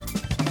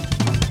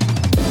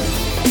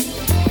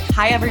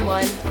Hi,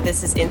 everyone.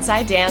 This is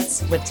Inside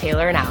Dance with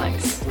Taylor and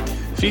Alex.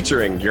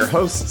 Featuring your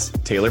hosts,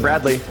 Taylor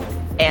Bradley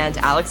and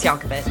Alex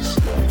Yankovic.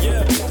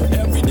 Yeah,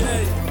 every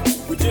day,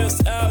 we're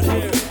just out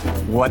here.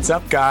 What's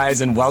up,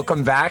 guys, and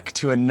welcome back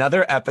to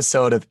another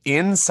episode of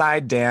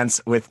Inside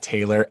Dance with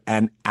Taylor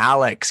and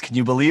Alex. Can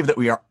you believe that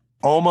we are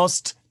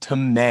almost to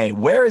May?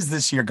 Where is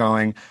this year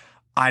going?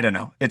 I don't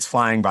know. It's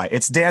flying by.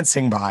 It's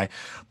dancing by.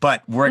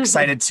 But we're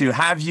excited to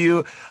have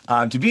you,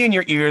 to be in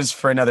your ears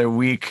for another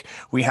week.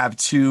 We have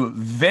two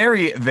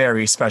very,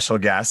 very special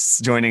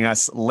guests joining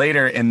us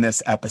later in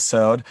this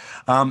episode.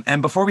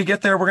 And before we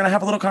get there, we're going to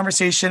have a little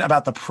conversation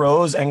about the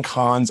pros and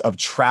cons of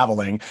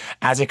traveling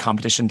as a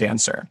competition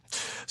dancer.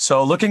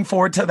 So looking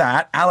forward to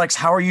that. Alex,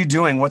 how are you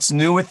doing? What's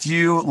new with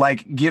you?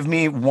 Like, give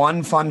me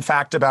one fun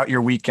fact about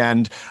your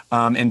weekend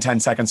in 10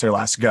 seconds or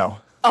less. Go.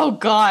 Oh,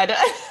 God.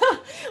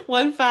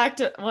 One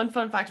fun fact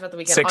about the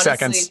weekend. 6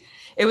 seconds.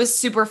 It was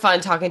super fun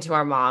talking to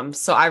our moms.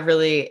 So I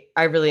really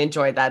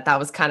enjoyed that. That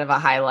was kind of a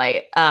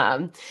highlight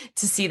to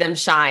see them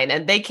shine.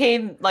 And they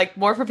came like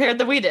more prepared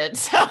than we did.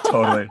 So.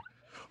 Totally.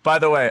 By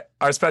the way,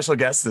 our special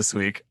guests this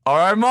week are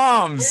our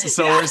moms.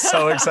 So we're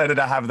so excited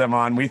to have them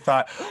on. We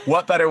thought,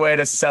 what better way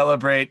to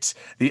celebrate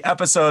the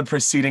episode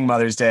preceding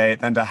Mother's Day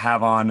than to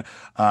have on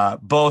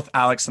both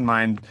Alex and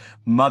mine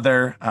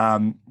mother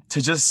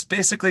to just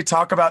basically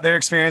talk about their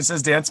experience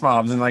as dance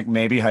moms and like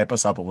maybe hype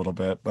us up a little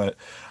bit. But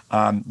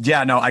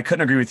I couldn't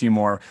agree with you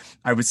more.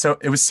 It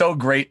was so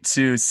great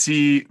to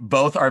see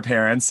both our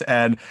parents.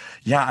 And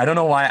yeah, I don't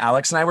know why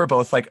Alex and I were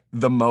both like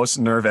the most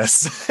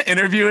nervous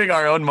interviewing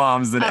our own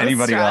moms than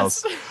anybody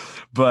else.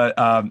 But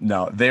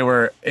no, they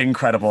were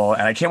incredible.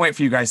 And I can't wait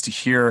for you guys to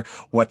hear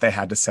what they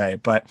had to say.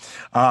 But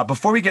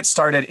before we get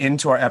started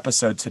into our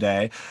episode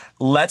today,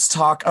 let's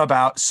talk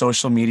about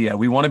social media.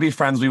 We want to be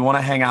friends. We want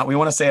to hang out. We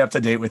want to stay up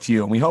to date with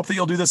you. And we hope that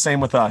you'll do the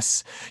same with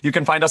us. You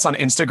can find us on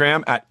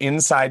Instagram at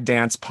Inside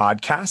Dance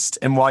Podcast.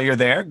 And while you're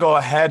there, go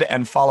ahead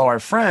and follow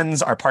our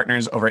friends, our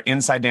partners over at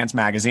Inside Dance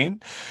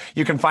Magazine.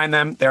 You can find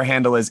them. Their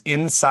handle is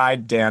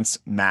Inside Dance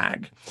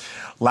Mag.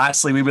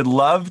 Lastly, we would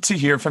love to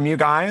hear from you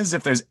guys.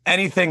 If there's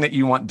anything that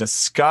you want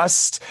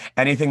discussed,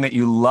 anything that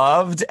you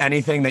loved,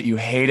 anything that you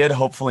hated,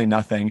 hopefully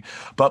nothing.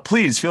 But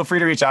please feel free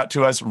to reach out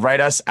to us.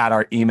 Write us at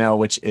our email,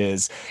 which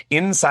is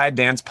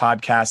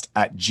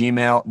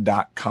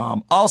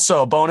insidedancepodcast@gmail.com.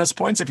 Also, bonus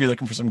points if you're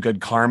looking for some good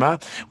karma.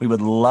 We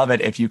would love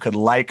it if you could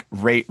like,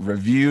 rate,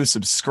 review,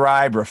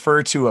 subscribe,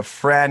 refer to a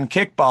friend.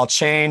 Kickball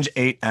change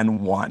 8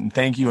 and 1.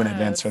 Thank you in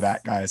advance for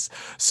that, guys.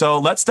 So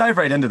let's dive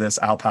right into this,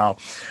 Al Pal.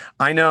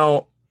 I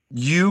know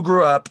you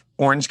grew up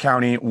Orange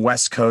County,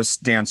 West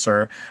Coast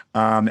dancer,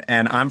 and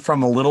I'm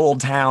from a little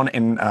old town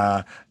in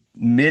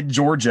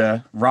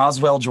mid-Georgia,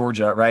 Roswell,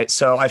 Georgia, right?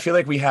 So I feel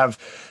like we have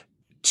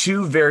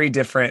two very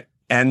different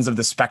ends of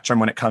the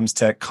spectrum when it comes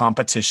to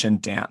competition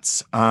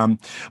dance.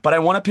 But I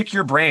want to pick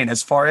your brain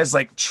as far as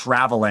like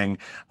traveling.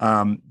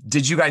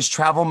 Did you guys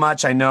travel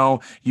much? I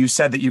know you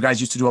said that you guys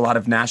used to do a lot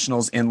of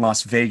nationals in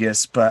Las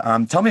Vegas, but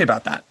tell me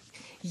about that.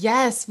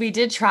 Yes, we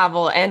did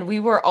travel, and we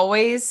were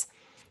always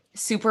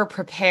super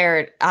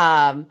prepared.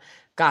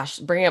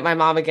 Bringing up my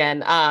mom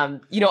again.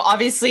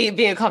 Obviously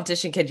being a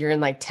competition kid, you're in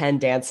like 10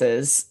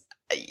 dances,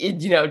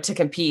 to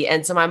compete.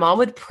 And so my mom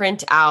would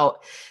print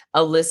out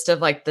a list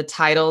of like the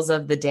titles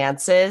of the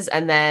dances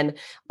and then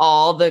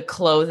all the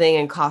clothing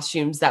and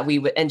costumes that we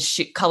would, and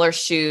color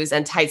shoes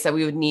and tights that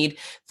we would need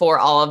for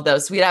all of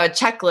those. So we'd have a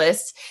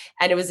checklist,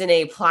 and it was in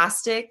a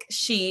plastic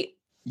sheet.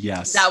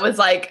 Yes. That was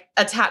like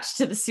attached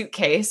to the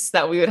suitcase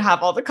that we would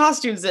have all the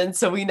costumes in.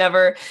 So we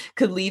never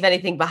could leave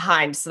anything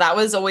behind. So that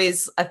was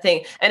always a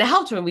thing. And it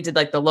helped when we did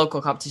like the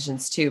local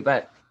competitions too.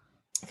 But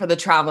for the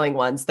traveling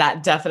ones,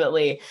 that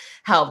definitely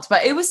helped.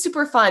 But it was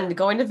super fun.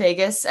 Going to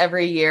Vegas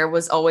every year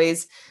was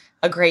always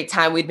a great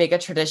time. We'd make a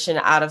tradition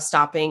out of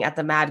stopping at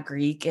the Mad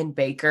Greek in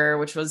Baker,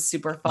 which was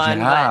super fun.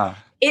 Yeah. But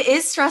it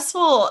is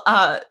stressful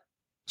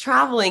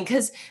traveling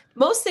because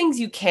most things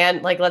you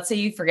can, like, let's say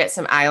you forget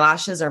some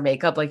eyelashes or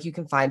makeup, like you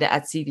can find it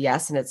at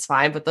CVS and it's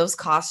fine. But those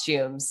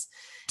costumes.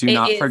 Do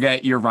not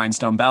forget your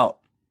rhinestone belt.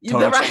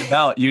 Total Chain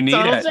belt. You need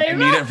it. You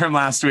need it from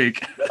last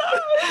week.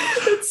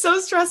 It's so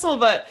stressful,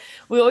 but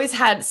we always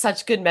had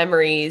such good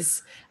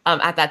memories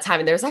at that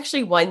time. And there was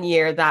actually one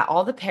year that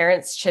all the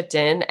parents chipped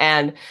in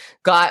and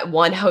got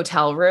one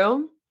hotel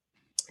room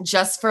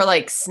just for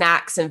like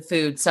snacks and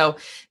food. So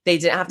they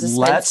didn't have to spend.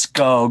 Let's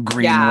go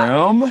green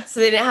room. So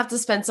they didn't have to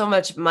spend so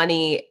much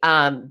money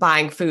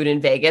buying food in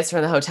Vegas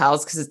from the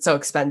hotels because it's so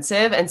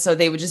expensive. And so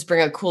they would just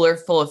bring a cooler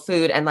full of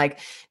food and like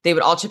they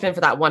would all chip in for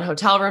that one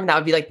hotel room. That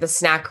would be like the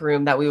snack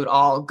room that we would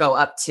all go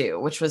up to,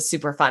 which was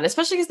super fun,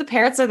 especially because the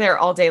parents are there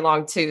all day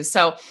long too.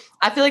 So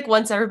I feel like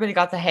once everybody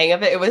got the hang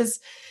of it, it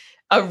was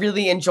a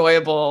really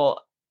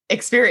enjoyable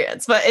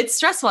experience, but it's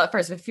stressful at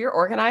first. But if you're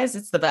organized,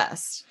 it's the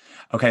best.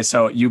 Okay,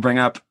 so you bring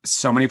up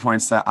so many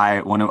points that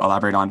I want to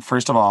elaborate on.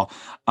 First of all,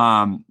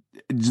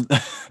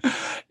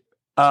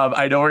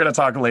 I know we're going to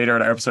talk later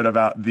in our episode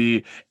about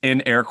the,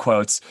 in air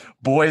quotes,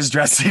 boys'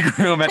 dressing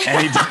room at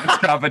any dance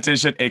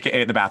competition,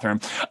 aka the bathroom.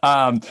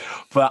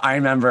 But I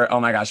remember, oh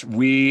my gosh,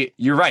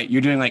 you're right.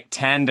 You're doing like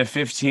 10 to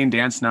 15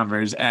 dance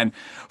numbers. And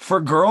for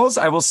girls,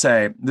 I will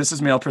say, this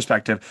is male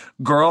perspective,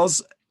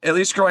 girls, at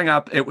least growing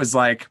up, it was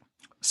like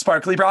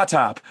sparkly bra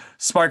top,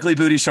 sparkly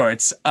booty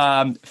shorts,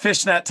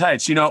 fishnet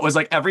tights. You know, it was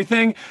like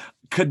everything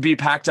could be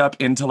packed up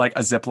into like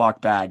a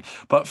Ziploc bag.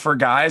 But for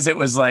guys, it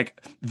was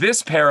like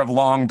this pair of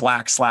long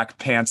black slack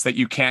pants that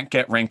you can't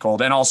get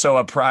wrinkled, and also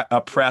a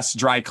pressed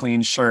dry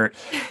clean shirt.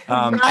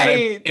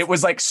 Right. It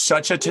was like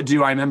such a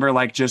to-do. I remember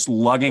like just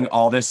lugging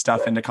all this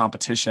stuff into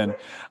competition.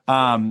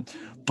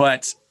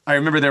 But I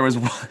remember there was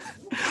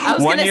I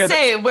was going to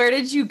say, where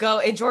did you go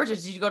in Georgia?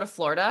 Did you go to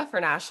Florida for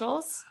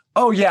nationals?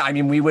 Oh yeah, I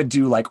mean, we would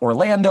do like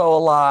Orlando a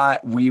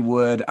lot. We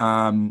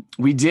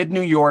did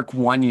New York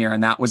one year,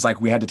 and that was like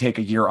we had to take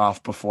a year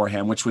off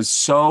beforehand, which was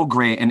so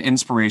great and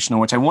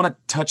inspirational, which I want to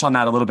touch on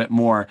that a little bit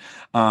more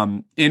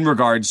in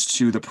regards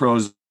to the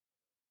pros.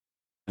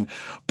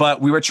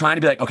 But we were trying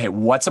to be like, okay,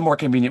 what's a more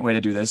convenient way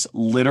to do this?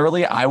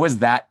 Literally, I was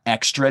that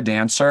extra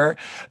dancer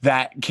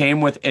that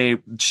came with a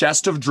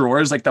chest of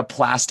drawers, like the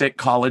plastic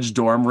college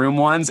dorm room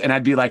ones. And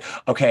I'd be like,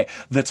 okay,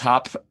 the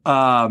top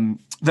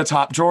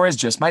drawer is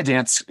just my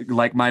dance,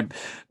 like my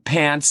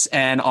pants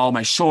and all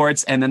my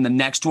shorts. And then the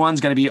next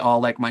one's going to be all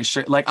like my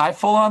shirt. Like I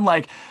full on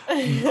like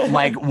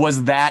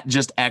was that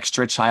just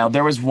extra child.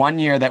 There was one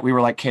year that we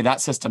were like, okay,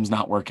 that system's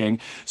not working.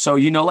 So,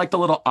 you know, like the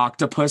little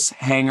octopus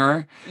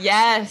hanger.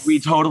 Yes. We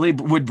totally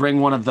would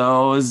bring one of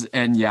those.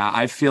 And yeah,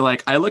 I feel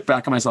like I look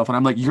back at myself and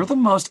I'm like, you're the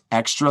most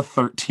extra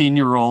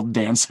 13-year-old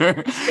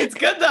dancer. It's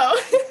good though.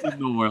 In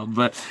the world.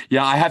 But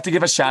yeah, I have to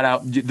give a shout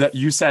out.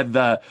 You said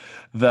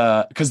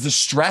because the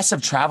stress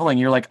of traveling,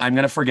 you're like, I'm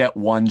going to forget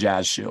one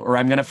jazz shoe or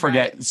I'm going to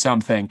forget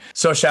something.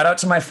 So shout out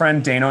to my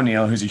friend Dane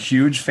O'Neill, who's a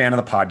huge fan of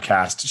the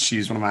podcast.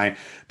 She's one of my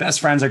best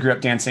friends I grew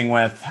up dancing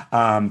with.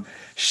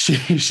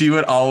 She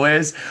would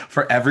always,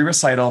 for every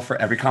recital, for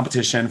every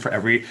competition, for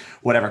every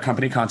whatever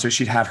company concert,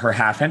 she'd have her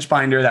half-inch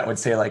binder that would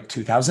say like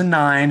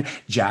 2009,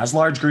 jazz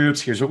large groups,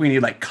 here's what we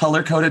need, like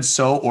color-coded,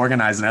 so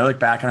organized. And I look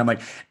back and I'm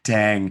like,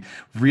 dang,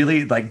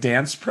 really, like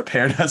dance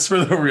prepared us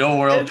for the real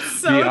world.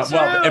 It's so true.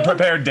 Well, it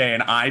prepared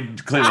Dane. I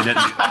clearly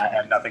didn't do that,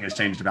 and nothing has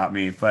changed about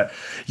me. But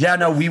yeah,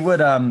 no, we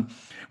would,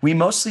 we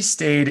mostly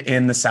stayed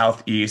in the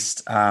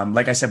Southeast.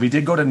 Like I said, we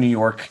did go to New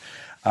York.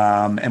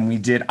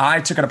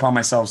 I took it upon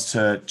myself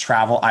to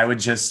travel. I would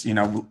just, you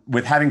know,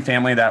 with having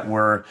family that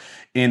were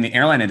in the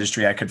airline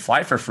industry, I could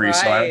fly for free. Right.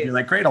 So I would be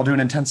like, great, I'll do an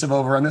intensive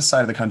over on this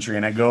side of the country.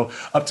 And I'd go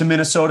up to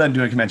Minnesota and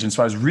do a convention.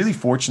 So I was really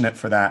fortunate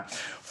for that,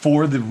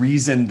 for the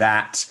reason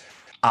that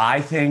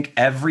I think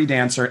every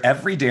dancer,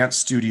 every dance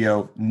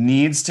studio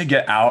needs to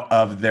get out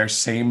of their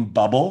same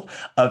bubble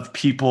of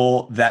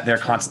people that they're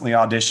constantly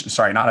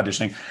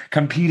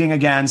competing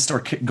against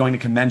or going to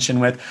convention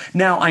with.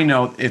 Now, I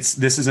know this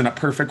isn't a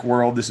perfect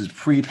world. This is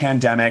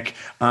pre-pandemic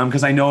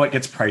because I know it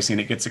gets pricey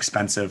and it gets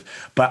expensive.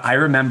 But I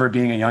remember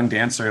being a young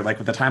dancer, like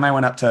at the time I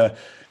went up to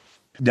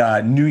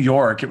New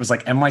York, it was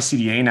like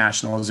NYCDA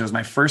Nationals. It was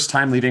my first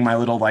time leaving my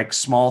little like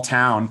small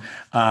town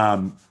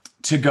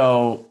to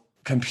go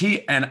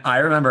compete. And I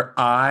remember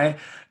I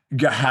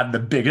had the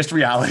biggest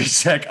reality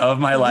check of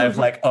my life.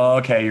 Like, oh,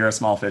 okay, you're a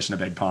small fish in a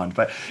big pond.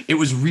 But it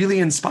was really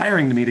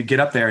inspiring to me to get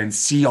up there and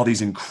see all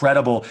these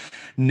incredible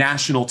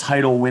national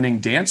title winning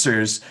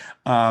dancers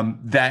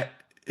that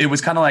it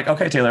was kind of like,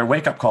 okay, Taylor,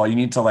 wake up call. You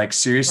need to like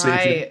seriously,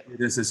 if you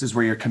do this is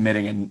where you're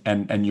committing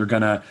and you're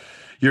going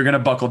to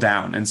buckle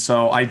down. And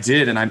so I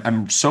did. And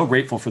I'm so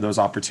grateful for those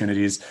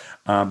opportunities.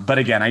 But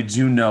again, I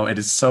do know it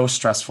is so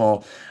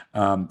stressful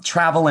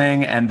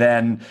traveling, and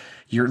then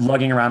you're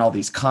lugging around all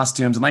these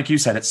costumes. And like you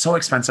said, it's so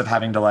expensive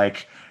having to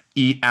like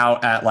eat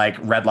out at like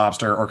Red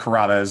Lobster or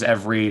Carrabba's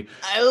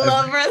I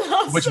love Red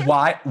Lobster. Which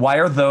why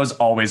are those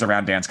always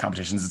around dance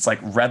competitions? It's like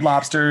Red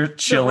Lobster,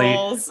 chili,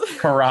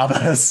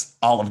 Carrabba's,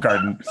 Olive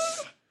Garden.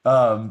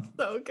 So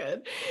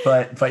good.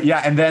 But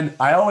yeah, and then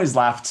I always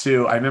laugh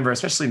too. I remember,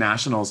 especially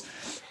nationals,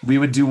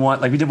 we did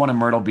one in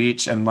Myrtle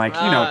Beach, and like,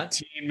 you know,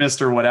 Teen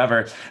Mr.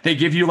 whatever, they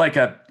give you like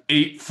a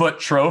 8-foot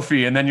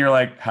trophy, and then you're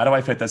like, how do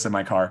I fit this in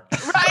my car?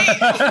 Right.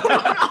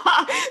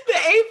 The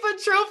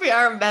 8-foot trophy,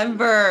 I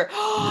remember.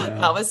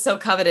 That was so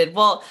coveted.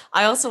 Well,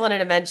 I also wanted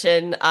to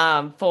mention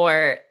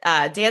for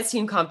dance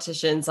team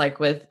competitions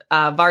like with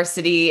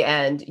varsity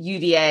and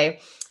UDA,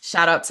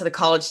 shout out to the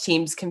college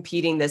teams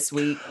competing this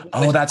week.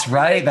 Oh, that's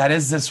right. That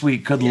is this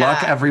week. Good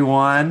luck,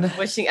 everyone.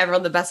 Wishing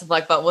everyone the best of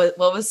luck. But what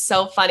was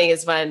so funny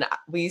is when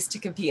we used to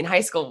compete in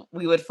high school,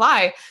 we would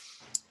fly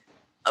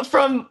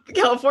from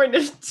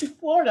California to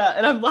Florida.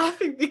 And I'm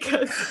laughing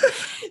because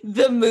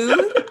the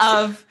mood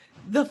of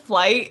the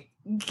flight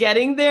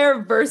getting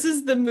there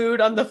versus the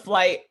mood on the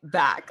flight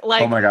back.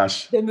 Like, oh my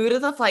gosh. The mood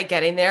of the flight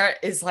getting there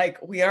is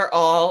like, we are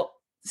all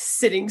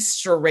sitting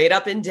straight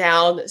up and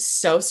down,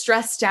 so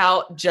stressed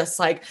out, just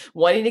like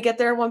wanting to get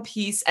there in one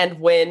piece and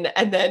win.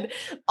 And then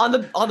on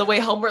the way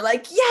home, we're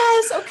like,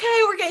 yes, okay,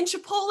 we're getting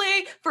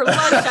Chipotle for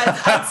lunch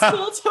at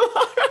school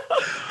tomorrow.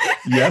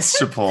 Yes,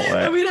 Chipotle.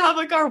 And we'd have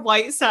like our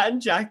white satin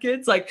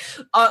jackets, like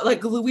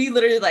we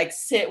literally like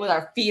sit with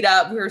our feet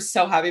up. We were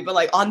so happy, but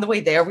like on the way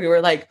there, we were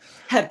like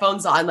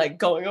headphones on, like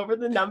going over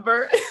the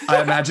number.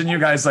 I imagine you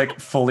guys like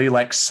fully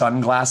like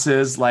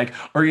sunglasses, like,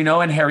 or you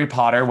know, in Harry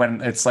Potter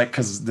when it's like,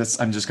 because this,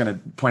 I'm just gonna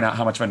point out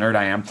how much of a nerd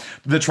I am.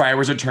 The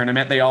Triwizard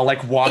Tournament, they all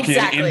like walk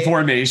in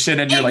formation,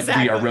 and you're like,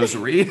 we are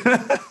Rosary.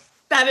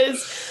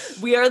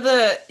 We are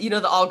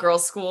the all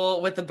girls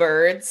school with the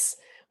birds,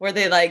 where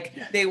they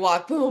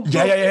walk boom, boom,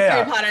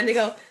 Harry Potter, and they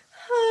go.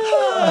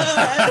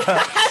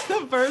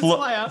 The birds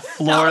fly out.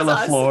 Flora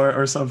LaFleur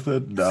or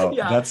something. No,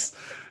 that's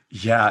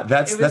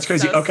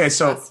crazy. So okay,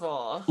 stressful.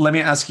 So let me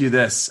ask you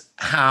this: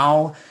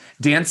 how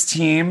dance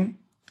team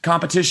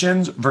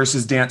competitions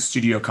versus dance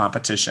studio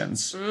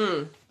competitions?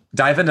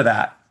 Dive into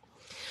that.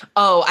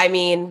 Oh, I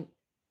mean,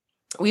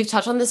 we've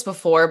touched on this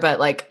before, but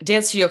like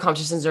dance studio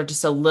competitions are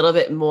just a little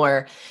bit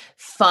more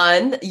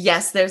fun.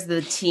 Yes, there's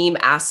the team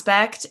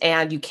aspect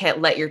and you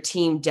can't let your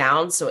team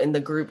down. So in the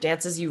group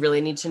dances, you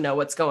really need to know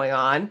what's going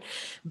on.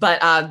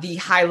 But the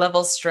high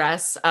level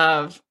stress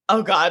of,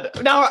 oh God,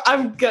 now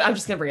I'm good. I'm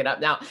just going to bring it up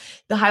now.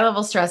 The high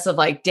level stress of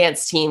like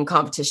dance team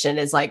competition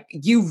is like,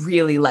 you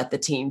really let the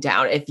team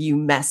down if you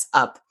mess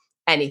up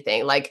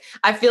anything. Like,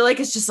 I feel like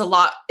it's just a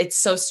lot. It's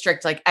so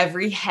strict. Like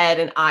every head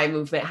and eye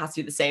movement has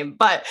to be the same,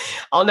 but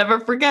I'll never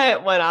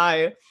forget when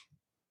I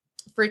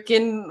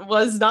freaking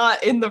was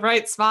not in the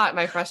right spot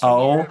my freshman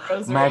year.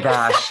 Oh my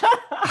gosh.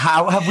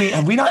 How have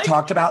we not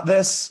talked about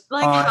this?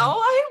 Like how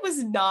I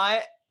was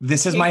not.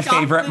 This is my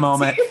favorite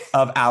moment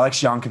of Alex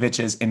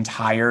Yankovic's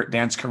entire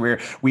dance career.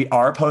 We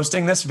are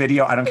posting this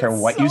video. I don't care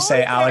what you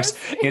say, Alex.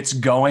 It's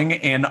going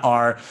in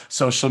our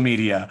social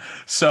media.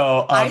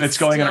 So it's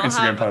going in our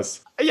Instagram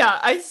post. Yeah,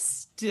 I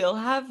still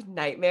have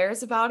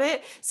nightmares about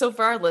it. So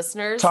for our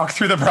listeners, talk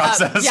through the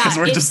process because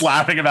we're just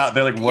laughing about.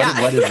 They're like,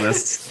 what is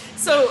this?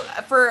 So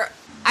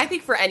I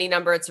think for any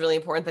number, it's really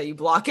important that you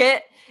block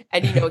it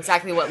and you know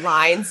exactly what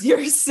lines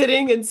you're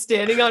sitting and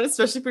standing on,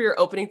 especially for your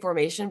opening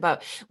formation.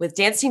 But with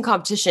dance team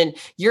competition,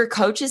 your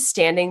coach is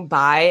standing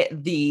by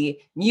the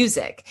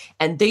music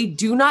and they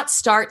do not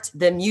start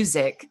the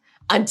music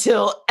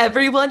until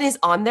everyone is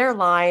on their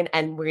line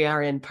and we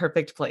are in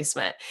perfect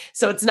placement.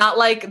 So it's not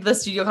like the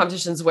studio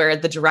competitions where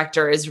the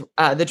director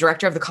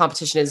of the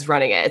competition is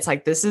running it. It's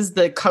like, this is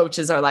the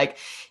coaches are like,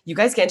 you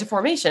guys get into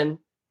formation.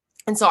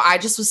 And so I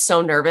just was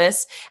so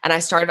nervous and I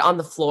started on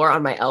the floor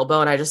on my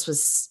elbow and I just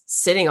was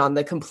sitting on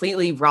the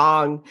completely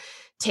wrong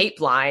tape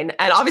line.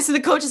 And obviously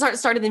the coaches aren't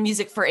starting the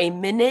music for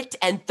 1 minute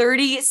and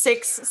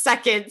 36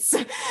 seconds.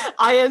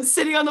 I am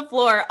sitting on the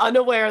floor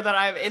unaware that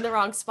I'm in the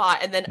wrong spot.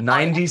 And then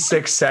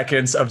 96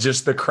 seconds of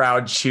just the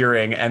crowd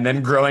cheering and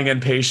then growing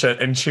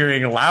impatient and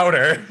cheering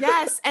louder.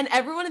 Yes. And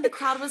everyone in the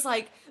crowd was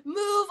like,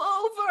 move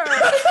over.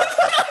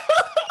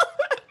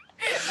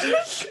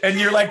 And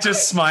you're like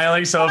just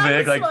smiling so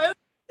big. Like,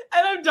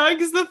 and I'm dying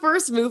because the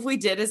first move we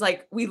did is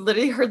like, we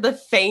literally heard the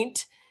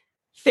faint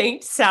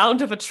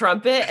sound of a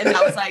trumpet. And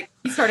that was like,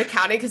 we started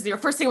counting because the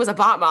first thing was a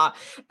batma.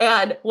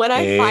 And when I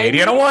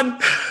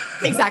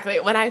exactly,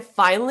 when I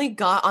finally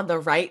got on the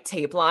right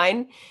tape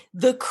line,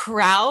 the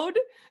crowd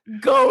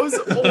goes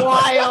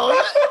wild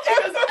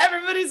because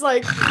everybody's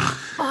like,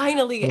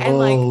 finally. And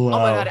like, oh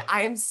my God,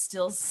 I am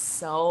still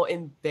so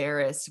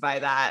embarrassed by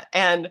that.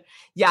 And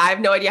yeah, I have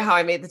no idea how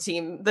I made the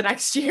team the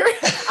next year.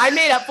 I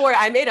made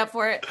up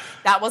for it.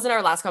 That wasn't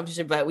our last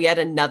competition, but we had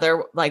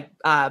another like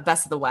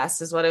Best of the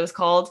West is what it was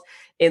called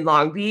in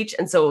Long Beach.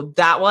 And so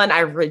that one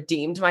I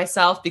redeemed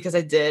myself because I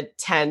did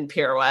 10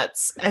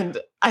 pirouettes and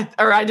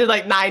I did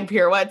like 9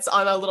 pirouettes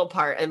on a little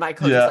part. And my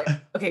coach was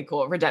like, okay,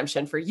 cool.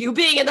 Redemption for you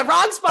being in the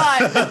wrong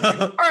spot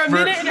for a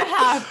minute and a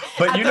half.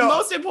 But the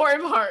most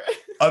important part.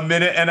 1.5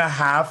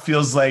 minutes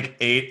feels like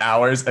 8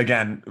 hours.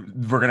 Again,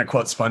 we're going to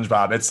quote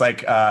SpongeBob. It's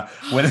like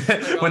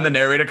when the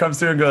narrator comes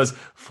through and goes,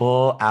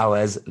 4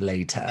 hours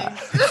later.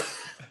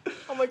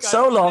 Oh my God.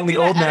 So long, the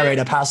old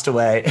narrator passed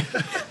away.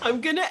 I'm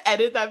going to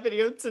edit that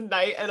video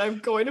tonight and I'm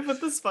going to put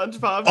the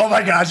SpongeBob oh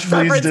my gosh,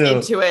 please do.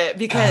 into it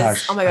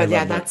because, oh my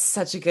God, that's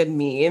such a good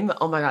meme.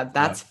 Oh my God,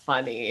 that's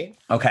funny.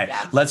 Okay,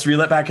 let's reel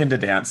it back into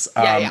dance.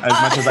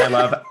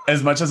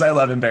 As much as I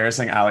love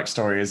embarrassing Alex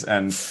stories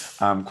and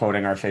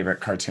quoting our favorite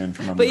cartoon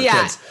from when we were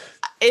kids.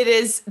 It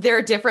is,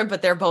 they're different,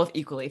 but they're both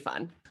equally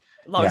fun.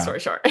 Long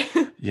story short.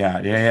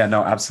 Yeah.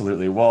 No,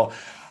 absolutely. Well,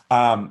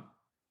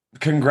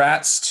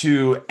 congrats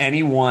to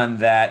any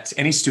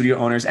studio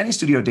owners, any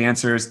studio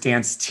dancers,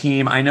 dance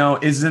team. I know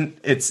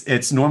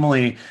it's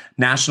normally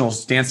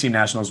dance team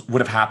nationals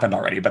would have happened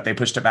already, but they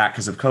pushed it back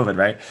because of COVID,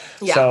 right?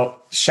 Yeah.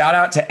 So shout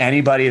out to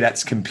anybody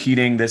that's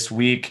competing this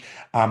week.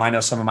 I know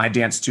some of my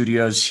dance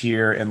studios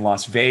here in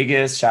Las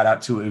Vegas. Shout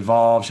out to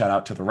Evolve. Shout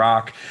out to The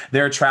Rock.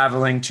 They're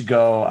traveling to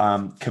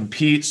go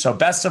compete. So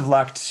best of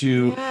luck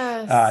to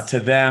Yes. to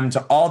them,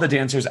 to all the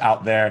dancers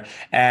out there,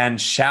 and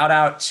shout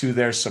out to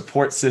their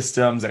support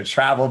systems, their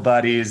travel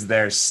buddies,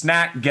 their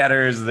snack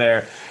getters,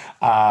 their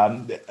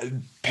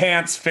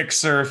pants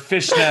fixer,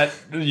 fishnet,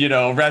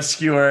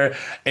 rescuer,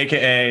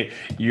 aka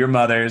your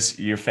mothers,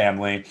 your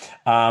family.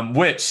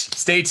 Which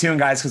stay tuned,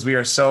 guys, because we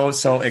are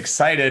so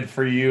excited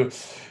for you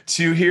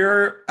to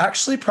hear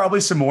actually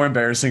probably some more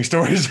embarrassing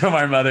stories from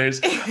our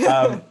mothers.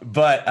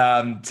 But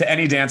to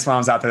any dance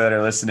moms out there that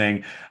are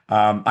listening,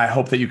 I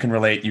hope that you can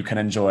relate, you can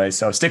enjoy.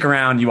 So stick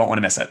around, you won't want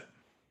to miss it.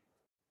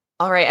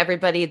 All right,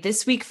 everybody.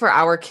 This week for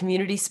our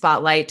community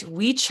spotlight,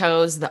 we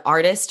chose the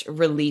Artist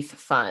Relief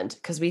Fund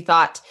because we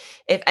thought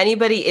if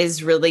anybody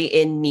is really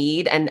in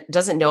need and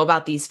doesn't know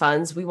about these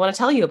funds, we want to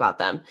tell you about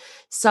them.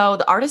 So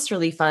the Artist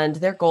Relief Fund,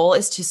 their goal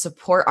is to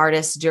support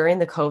artists during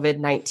the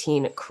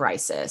COVID-19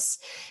 crisis.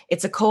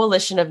 It's a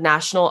coalition of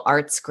national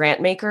arts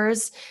grant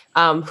makers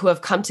who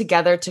have come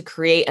together to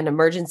create an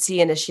emergency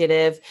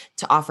initiative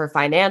to offer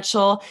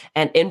financial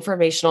and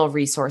informational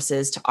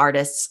resources to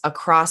artists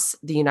across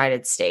the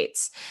United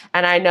States.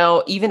 And I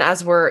know even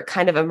as we're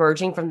kind of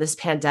emerging from this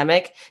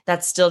pandemic,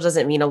 that still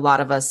doesn't mean a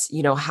lot of us,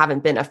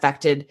 haven't been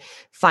affected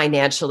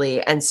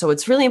financially. And so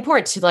it's really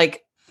important to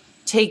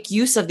take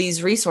use of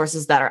these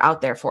resources that are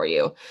out there for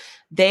you.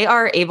 They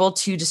are able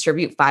to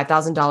distribute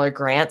 $5,000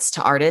 grants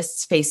to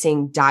artists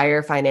facing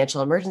dire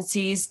financial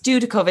emergencies due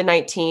to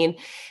COVID-19.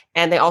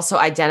 And they also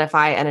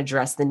identify and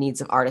address the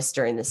needs of artists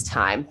during this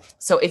time.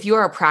 So if you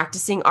are a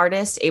practicing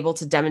artist able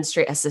to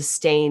demonstrate a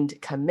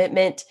sustained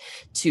commitment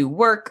to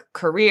work,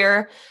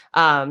 career,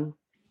 and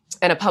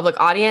a public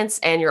audience,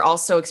 and you're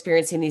also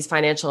experiencing these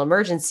financial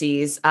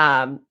emergencies,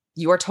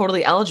 you are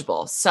totally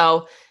eligible.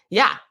 So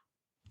yeah.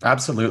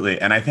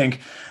 Absolutely. And I think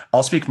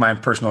I'll speak my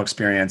personal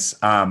experience.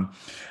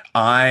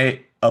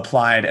 I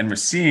applied and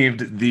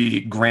received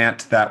the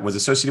grant that was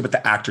associated with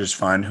the Actors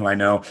Fund, who I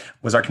know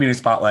was our community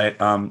spotlight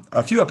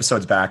a few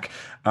episodes back.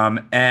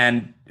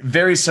 And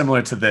very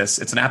similar to this,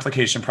 it's an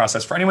application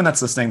process. For anyone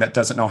that's listening that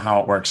doesn't know how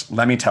it works,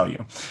 let me tell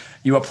you.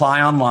 You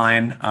apply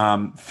online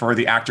for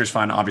the Actors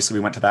Fund. Obviously, we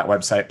went to that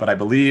website, but I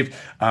believe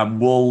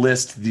we'll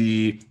list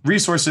the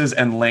resources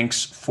and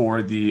links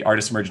for the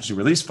Artist Emergency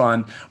Release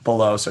Fund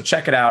below. So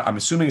check it out. I'm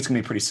assuming it's going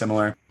to be pretty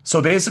similar. So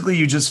basically,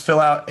 you just fill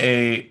out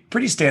a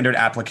pretty standard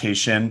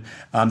application.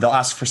 They'll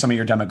ask for some of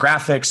your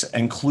demographics,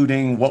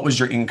 including what was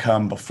your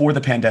income before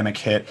the pandemic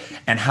hit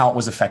and how it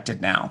was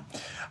affected now.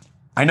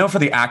 I know for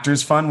the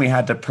Actors Fund, we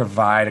had to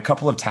provide a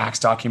couple of tax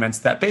documents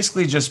that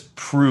basically just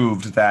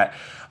proved that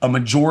a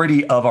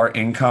majority of our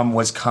income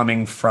was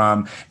coming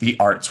from the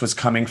arts, was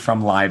coming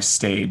from live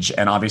stage.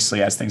 And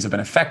obviously, as things have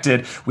been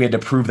affected, we had to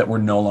prove that we're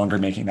no longer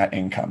making that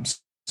income.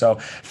 So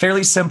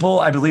fairly simple.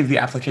 I believe the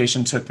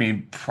application took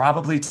me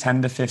probably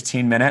 10 to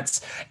 15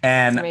 minutes.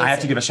 And I have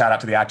to give a shout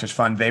out to the Actors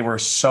Fund. They were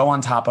so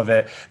on top of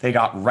it. They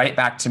got right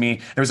back to me.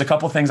 There was a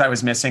couple things I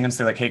was missing. And so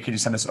they're like, hey, could you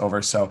send this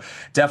over? So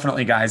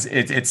definitely, guys,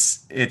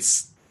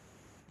 it's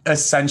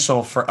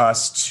essential for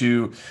us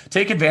to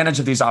take advantage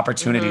of these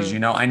opportunities.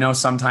 Mm-hmm. I know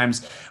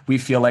sometimes we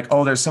feel like,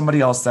 oh, there's somebody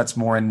else that's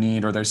more in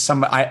need, or there's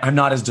I'm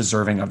not as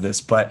deserving of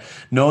this, but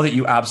know that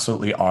you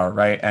absolutely are,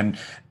 right? And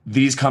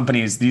these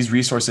companies, these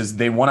resources,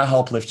 they want to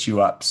help lift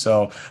you up.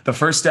 So the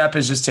first step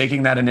is just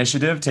taking that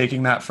initiative,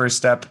 taking that first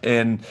step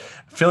in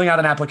filling out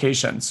an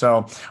application.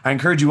 So I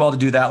encourage you all to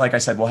do that. Like I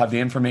said, we'll have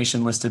the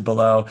information listed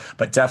below,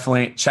 but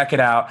definitely check it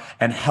out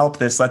and help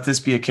this. Let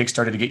this be a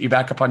Kickstarter to get you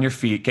back up on your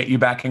feet, get you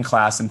back in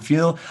class, and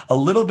feel a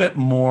little bit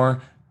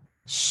more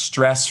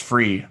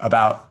stress-free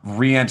about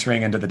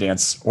re-entering into the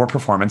dance or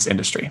performance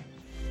industry.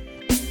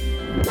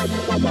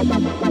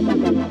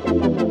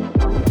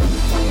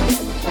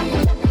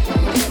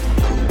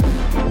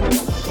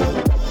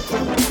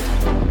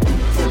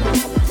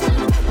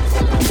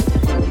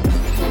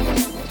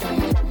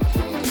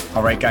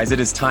 All right, guys, it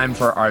is time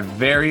for our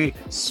very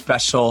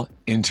special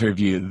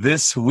interview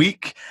this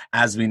week.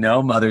 As we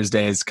know, Mother's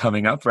Day is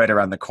coming up right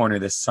around the corner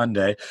this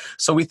Sunday.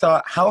 So we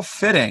thought how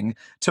fitting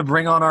to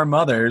bring on our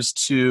mothers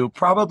to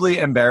probably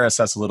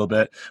embarrass us a little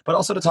bit, but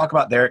also to talk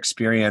about their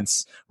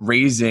experience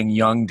raising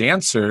young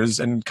dancers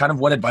and kind of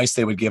what advice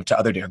they would give to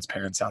other dance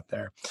parents out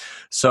there.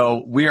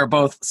 So we are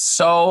both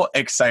so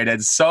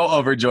excited, so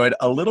overjoyed,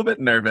 a little bit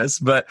nervous,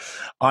 but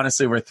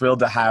honestly, we're thrilled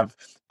to have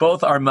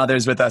both our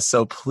mothers with us.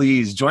 So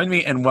please join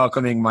me in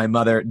welcoming my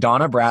mother,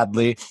 Donna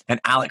Bradley,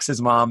 and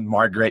Alex's mom,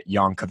 Margaret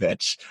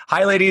Yankovic.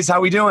 Hi, ladies. How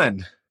we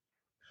doing?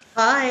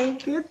 Hi.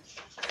 Good,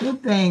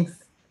 thanks.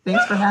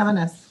 Thanks for having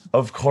us.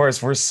 Of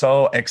course, we're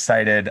so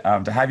excited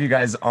to have you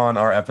guys on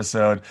our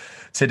episode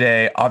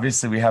today.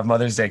 Obviously, we have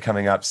Mother's Day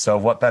coming up, so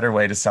what better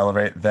way to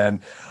celebrate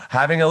than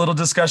having a little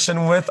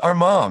discussion with our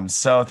moms?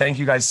 So thank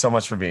you guys so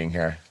much for being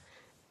here.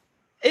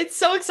 It's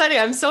so exciting.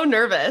 I'm so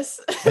nervous.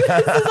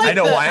 I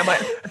know. Why am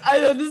I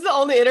know this is the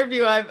only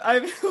interview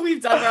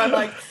we've done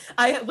where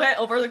I went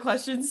over the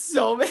questions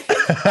so many.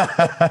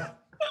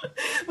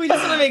 We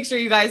just want to make sure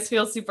you guys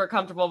feel super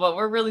comfortable, but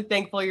we're really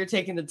thankful you're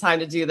taking the time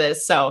to do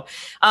this. So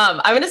I'm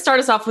going to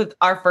start us off with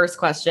our first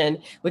question,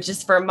 which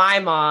is for my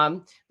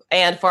mom.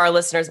 And for our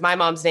listeners, my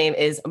mom's name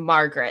is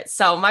Margaret.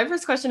 So my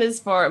first question is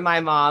for my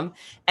mom.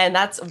 And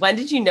that's, when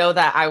did you know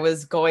that I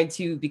was going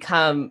to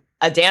become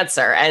a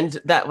dancer and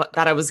that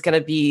I was going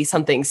to be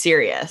something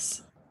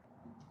serious?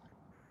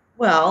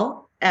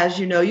 Well, as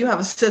you know, you have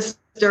a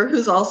sister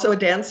who's also a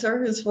dancer,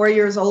 who's 4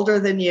 years older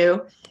than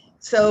you.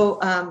 So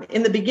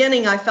in the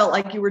beginning, I felt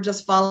like you were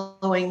just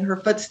following her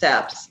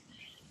footsteps.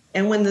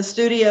 And when the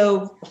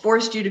studio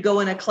forced you to go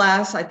in a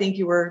class, I think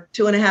you were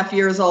 2.5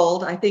 years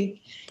old. I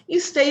think you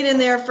stayed in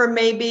there for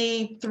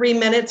maybe 3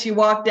 minutes. You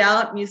walked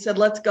out and you said,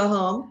 let's go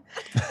home.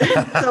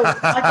 So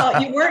I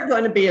thought you weren't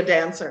going to be a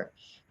dancer,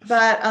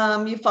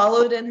 but you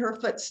followed in her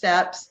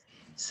footsteps.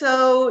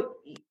 So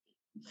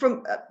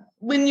from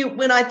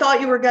when I thought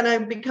you were going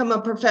to become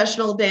a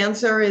professional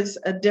dancer is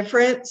a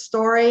different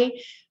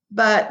story.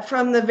 But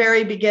from the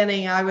very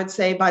beginning, I would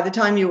say by the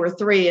time you were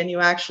 3 and you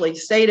actually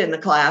stayed in the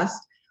class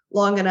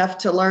long enough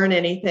to learn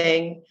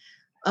anything,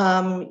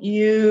 it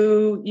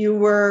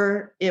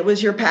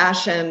was your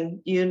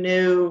passion. You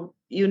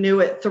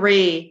knew at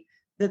 3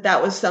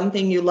 that was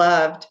something you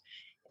loved.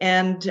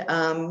 And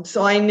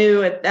so I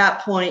knew at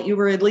that point you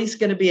were at least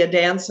going to be a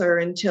dancer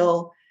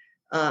until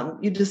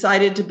you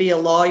decided to be a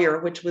lawyer,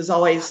 which was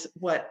always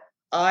what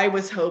I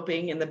was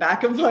hoping in the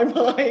back of my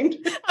mind.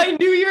 I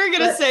knew you were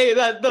going to say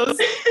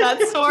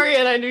that story,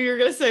 and I knew you were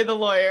going to say the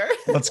lawyer.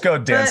 Let's go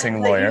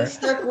dancing lawyer. You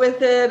stuck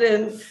with it,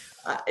 and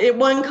it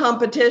won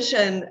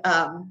competition.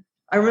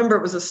 I remember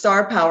it was a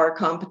Star Power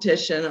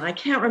competition, and I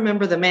can't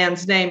remember the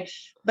man's name,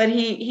 but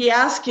he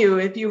asked you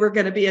if you were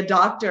going to be a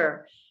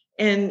doctor,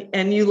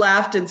 and you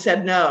laughed and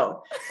said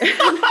no.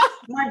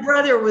 My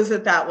brother was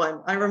at that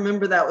one. I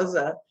remember that was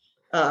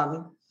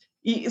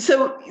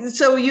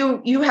so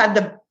you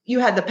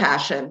had the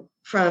passion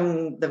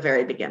from the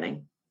very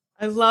beginning.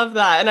 I love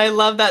that. And I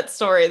love that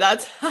story.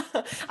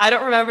 I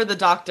don't remember the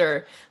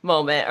doctor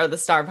moment or the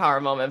Star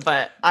Power moment,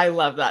 but I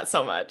love that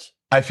so much.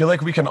 I feel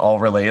like we can all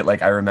relate.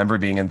 Like, I remember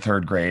being in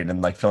 3rd grade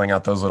and like filling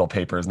out those little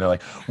papers, and they're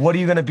like, what are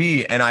you going to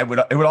be? And it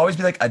would always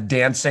be like a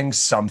dancing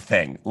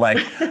something. Like,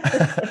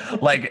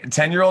 like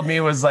 10-year-old me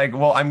was like,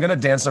 well, I'm going to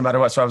dance no matter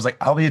what. So I was like,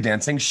 I'll be a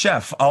dancing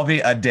chef. I'll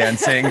be a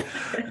dancing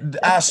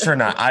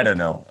astronaut. I don't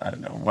know,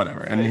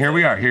 whatever. And here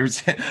we are.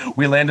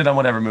 We landed on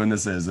whatever moon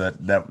this is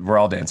that we're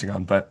all dancing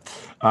on. But,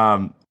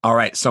 all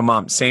right. So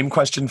Mom, same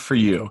question for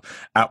you.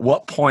 At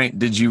what point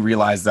did you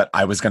realize that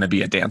I was going to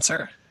be a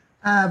dancer?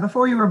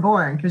 Before you were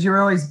born, because you were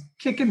always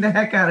kicking the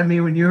heck out of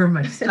me when you were in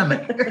my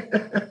stomach.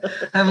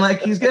 I'm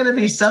like, he's going to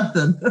be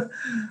something.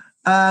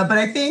 But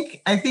I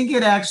think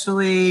it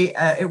actually,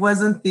 it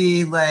wasn't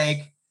the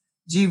like,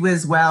 gee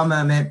whiz wow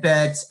moment,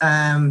 but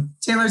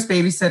Taylor's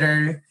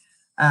babysitter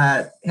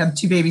had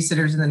 2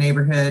 babysitters in the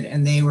neighborhood,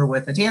 and they were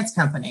with a dance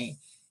company.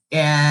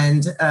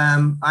 And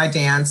I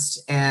danced.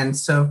 And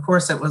so, of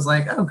course, it was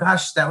like, oh,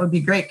 gosh, that would be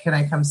great. Can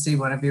I come see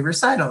one of your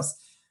recitals?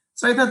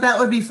 So I thought that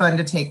would be fun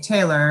to take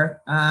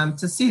Taylor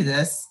to see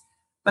this.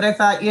 But I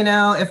thought,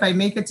 if I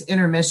make it to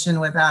intermission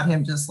without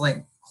him just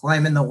like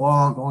climbing the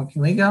wall going,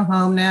 can we go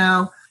home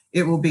now?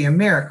 It will be a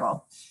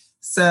miracle.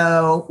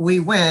 So we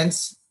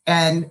went,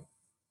 and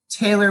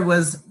Taylor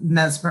was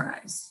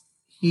mesmerized.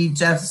 He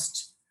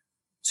just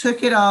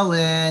took it all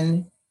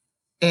in.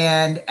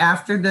 And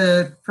after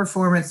the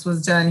performance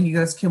was done, he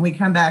goes, can we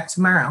come back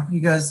tomorrow? He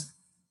goes,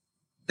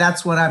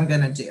 that's what I'm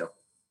going to do.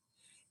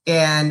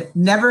 And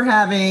never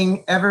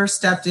having ever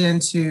stepped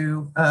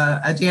into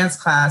a dance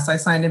class, I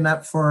signed him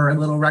up for a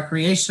little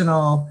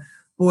recreational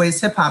boys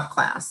hip hop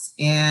class.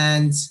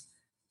 And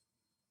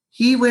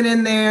he went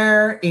in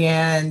there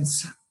and,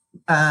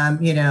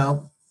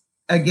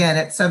 again,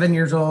 at 7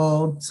 years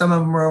old, some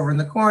of them were over in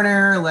the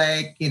corner,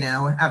 like,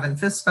 having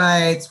fist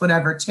fights,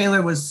 whatever.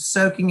 Taylor was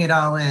soaking it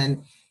all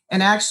in.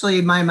 And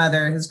actually my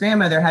mother, his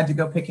grandmother, had to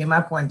go pick him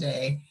up one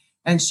day,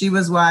 and she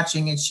was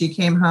watching, and she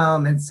came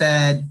home and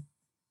said,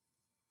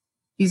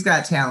 he's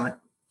got talent.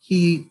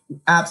 He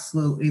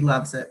absolutely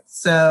loves it.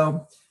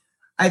 So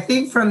I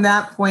think from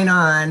that point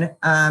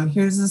on,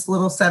 here's this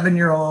little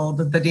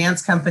 7-year-old. The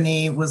dance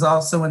company was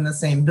also in the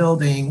same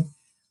building.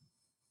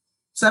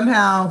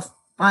 Somehow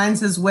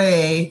finds his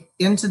way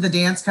into the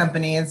dance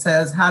company and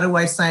says, how do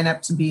I sign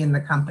up to be in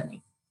the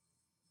company?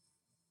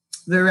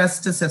 The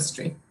rest is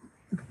history.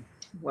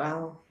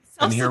 Wow.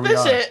 And here we are.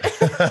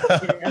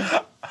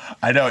 Self-sufficient.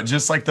 I know,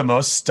 just like the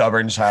most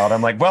stubborn child.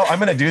 I'm like, well, I'm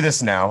going to do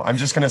this now. I'm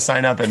just going to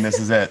sign up, and this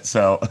is it.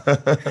 So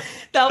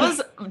That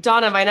was,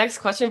 Donna, my next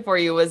question for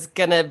you was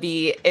going to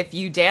be if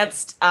you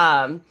danced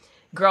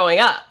growing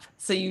up.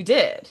 So you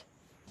did.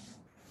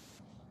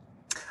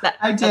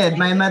 I did.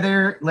 My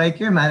mother, like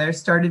your mother,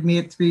 started me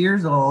at 3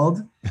 years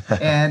old,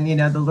 and,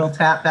 the little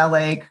tap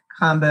ballet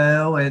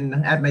combo, and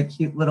had my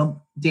cute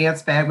little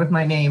dance bag with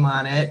my name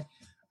on it.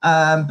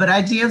 But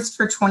I danced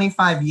for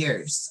 25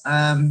 years,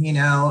 and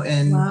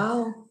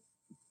Wow.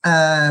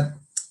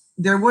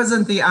 There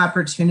wasn't the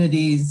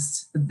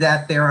opportunities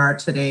that there are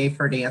today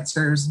for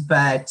dancers,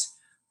 but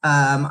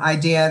I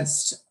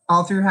danced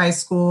all through high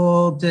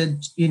school,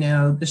 did,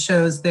 the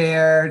shows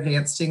there,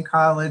 danced in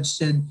college,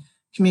 did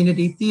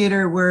community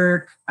theater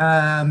work.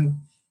 And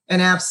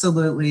And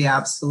absolutely,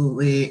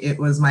 absolutely, it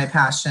was my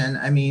passion.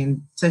 I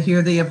mean, to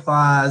hear the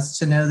applause,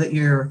 to know that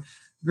you're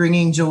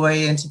bringing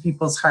joy into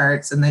people's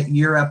hearts and that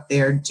you're up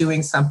there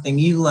doing something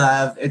you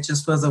love, it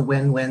just was a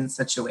win-win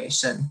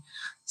situation.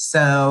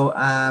 So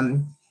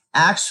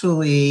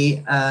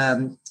actually,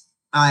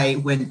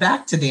 I went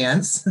back to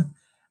dance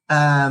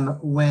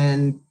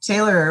when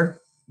Taylor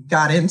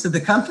got into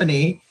the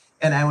company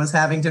and I was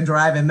having to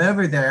drive him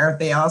over there.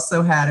 They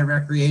also had a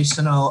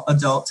recreational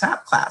adult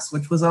tap class,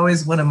 which was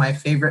always one of my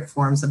favorite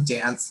forms of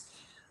dance.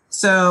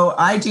 So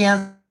I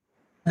danced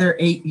there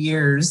 8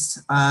 years,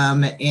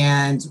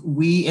 and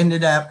we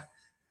ended up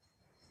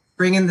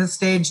bringing the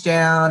stage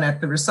down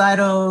at the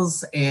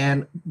recitals,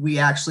 and we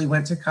actually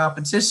went to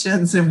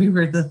competitions, and we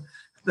were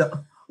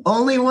the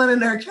only one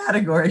in our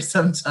category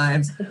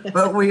sometimes,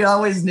 but we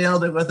always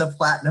nailed it with a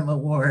platinum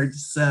award.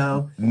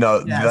 So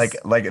no, yes.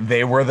 like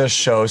they were the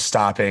show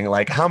stopping.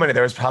 Like how many?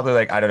 There was probably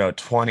like, I don't know,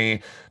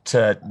 20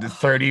 to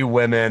 30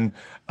 women,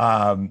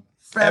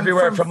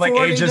 everywhere from like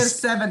 40 ages to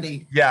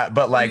 70. Yeah,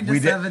 but like we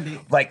did 70.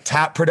 like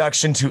tap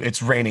production to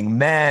It's Raining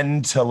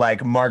Men to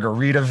like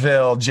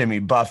Margaritaville, Jimmy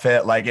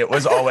Buffett. Like it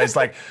was always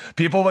like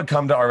people would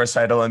come to our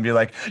recital and be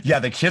like, yeah,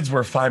 the kids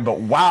were fine, but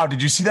wow,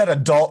 did you see that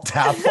adult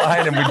tap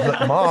line? And we'd be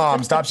like,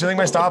 Mom, stop stealing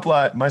my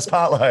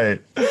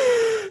spotlight.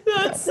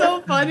 That's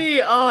so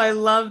funny. Oh, I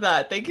love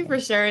that. Thank you for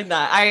sharing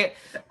that.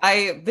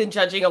 I've been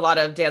judging a lot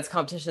of dance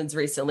competitions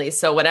recently.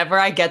 So whenever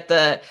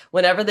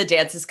the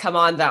dances come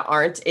on that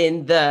aren't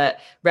in the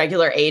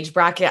regular age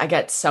bracket, I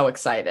get so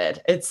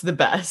excited. It's the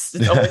best.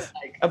 It's always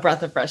like a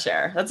breath of fresh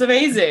air. That's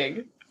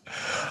amazing.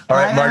 All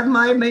right, I have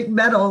my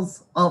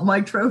medals, all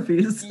my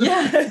trophies.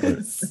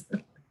 Yes.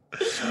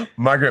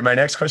 Margaret, my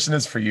next question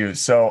is for you.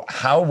 So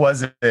how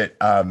was it?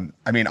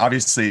 I mean,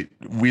 obviously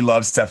we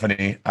love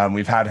Stephanie.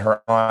 We've had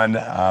her on,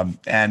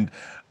 and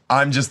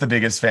I'm just the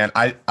biggest fan.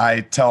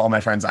 I tell all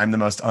my friends I'm the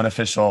most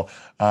unofficial,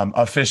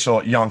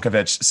 official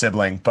Yankovic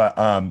sibling, but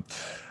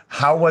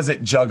how was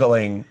it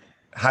juggling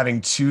having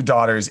two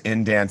daughters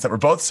in dance that were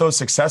both so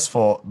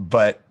successful,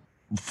 but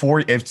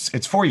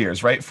it's 4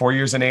 years, right? 4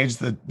 years in age,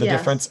 the Yes.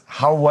 difference.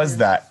 How was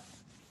that?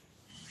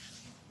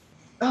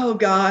 Oh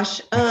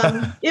gosh,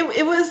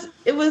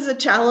 it was a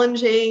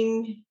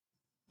challenging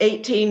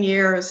 18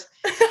 years,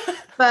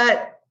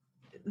 but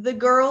the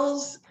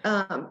girls,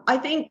 I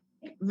think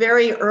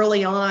very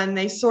early on,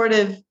 they sort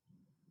of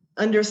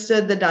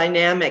understood the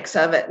dynamics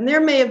of it, and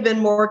there may have been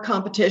more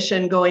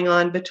competition going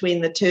on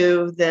between the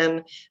two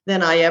than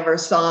I ever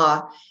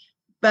saw.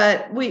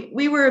 But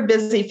we were a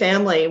busy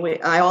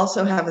family. I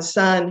also have a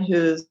son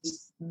who's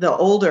the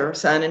older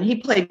son, and he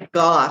played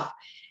golf.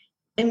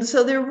 And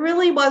so there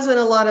really wasn't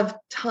a lot of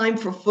time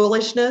for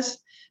foolishness.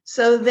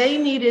 So they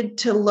needed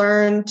to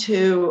learn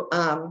to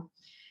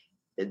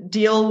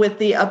deal with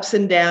the ups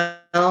and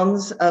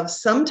downs of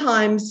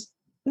sometimes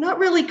not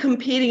really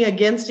competing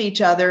against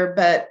each other,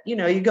 but,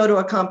 you go to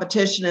a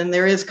competition and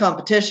there is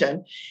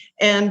competition.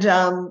 And,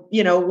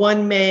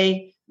 one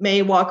may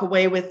walk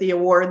away with the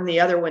award and the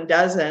other one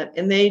doesn't.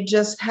 And they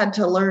just had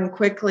to learn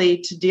quickly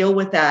to deal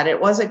with that. It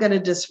wasn't going to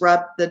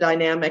disrupt the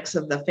dynamics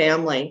of the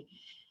family.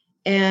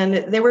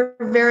 And they were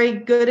very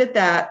good at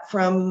that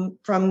from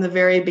the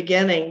very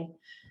beginning.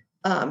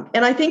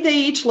 And I think they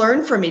each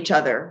learned from each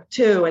other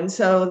too. And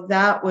so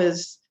that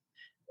was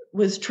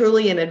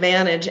truly an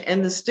advantage.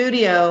 And the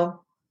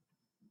studio,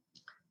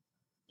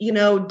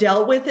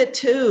 dealt with it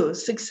too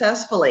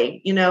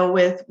successfully,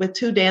 with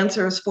two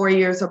dancers 4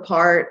 years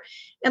apart.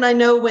 And I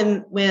know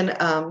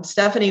when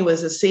Stephanie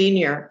was a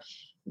senior,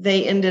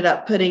 they ended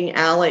up putting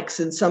Alex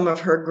in some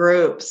of her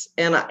groups.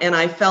 And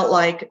I felt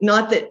like,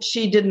 not that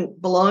she didn't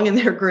belong in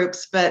their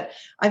groups, but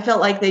I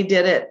felt like they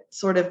did it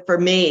sort of for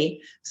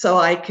me so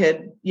I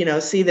could,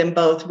 see them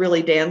both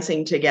really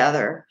dancing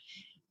together.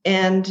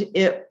 And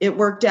it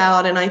worked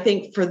out. And I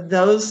think for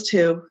those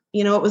two,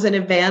 it was an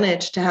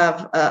advantage to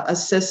have a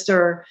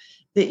sister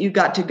that you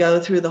got to go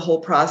through the whole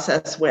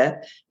process with.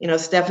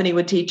 Stephanie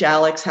would teach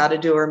Alex how to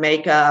do her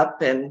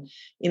makeup, and,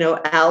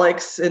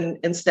 Alex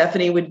and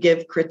Stephanie would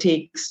give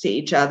critiques to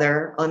each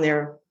other on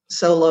their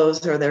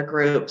solos or their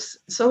groups.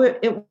 So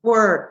it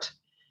worked.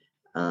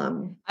 I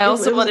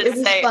also wanted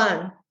to say,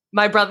 fun.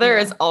 My brother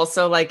is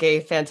also like a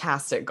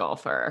fantastic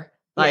golfer.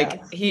 Like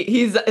Yes.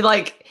 he's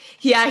like,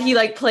 yeah, he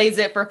like plays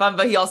it for fun,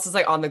 but he also is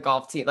like on the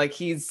golf team. Like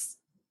he's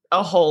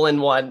a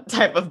hole-in-one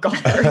type of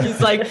golfer.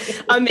 He's like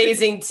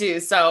amazing too.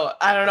 So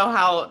I don't know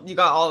how you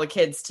got all the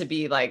kids to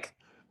be like,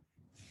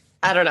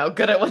 I don't know,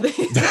 good at what they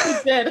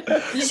did.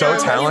 So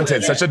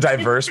talented, such a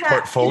diverse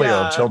portfolio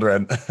of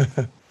children.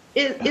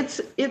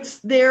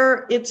 It's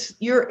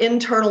your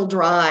internal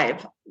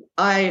drive.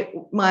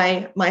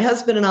 My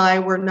husband and I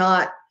were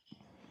not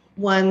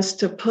ones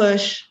to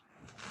push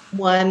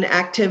one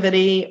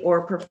activity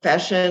or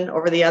profession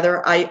over the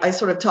other. I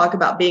sort of talk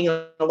about being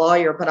a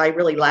lawyer, but I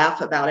really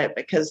laugh about it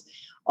because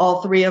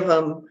all three of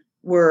them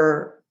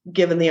were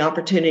given the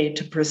opportunity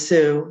to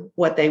pursue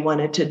what they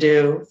wanted to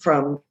do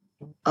from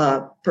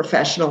a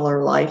professional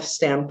or life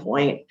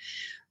standpoint.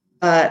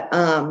 But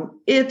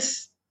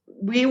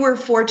we were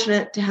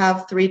fortunate to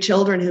have 3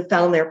 children who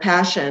found their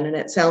passion. And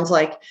it sounds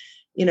like,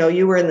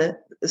 you were in the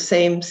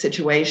same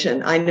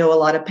situation. I know a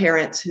lot of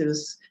parents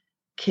whose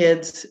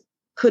kids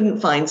couldn't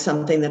find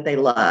something that they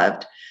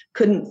loved,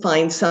 couldn't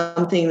find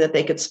something that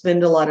they could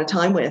spend a lot of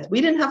time with.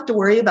 We didn't have to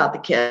worry about the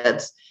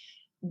kids.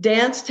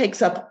 Dance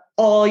takes up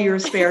all your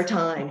spare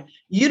time.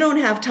 You don't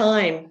have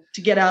time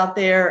to get out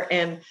there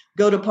and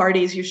go to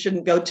parties you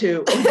shouldn't go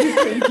to or do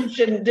things you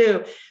shouldn't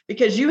do,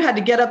 because you had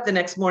to get up the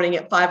next morning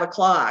at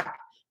 5:00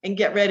 and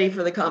get ready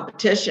for the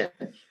competition.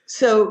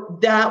 So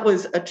that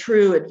was a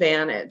true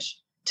advantage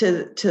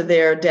to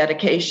their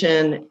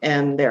dedication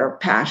and their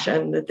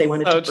passion that they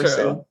wanted to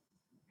pursue.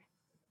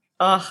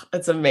 Oh,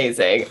 it's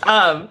amazing.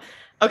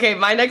 Okay,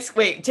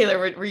 wait, Taylor,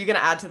 were you going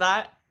to add to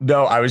that?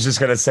 No, I was just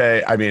going to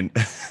say, I mean,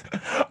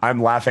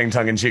 I'm laughing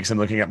tongue in cheeks and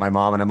looking at my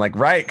mom and I'm like,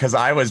 right, because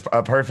I was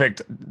a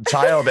perfect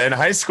child in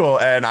high school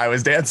and I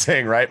was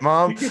dancing, right,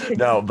 Mom?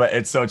 No, but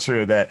it's so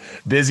true that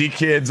busy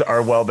kids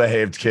are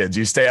well-behaved kids.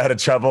 You stay out of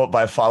trouble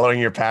by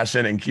following your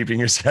passion and keeping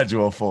your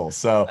schedule full.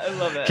 So I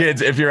love it.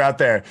 Kids, if you're out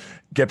there,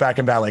 get back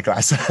in ballet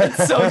class.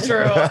 It's so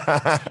true.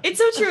 It's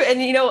so true. And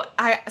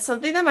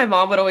something that my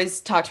mom would always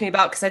talk to me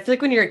about, because I feel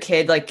like when you're a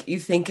kid, like you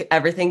think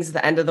everything's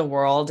the end of the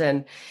world.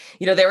 And,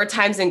 there were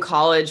times in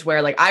college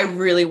where like I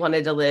really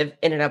wanted to live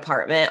in an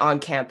apartment on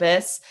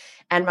campus.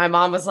 And my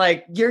mom was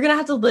like, you're going to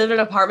have to live in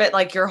an apartment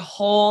like your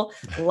whole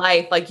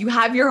life. Like you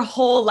have your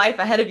whole life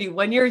ahead of you.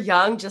 When you're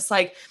young, just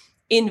like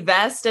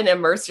invest and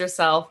immerse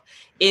yourself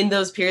in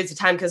those periods of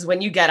time. Because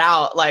when you get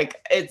out, like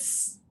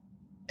it's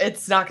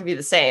not going to be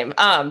the same.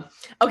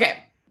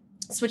 Okay.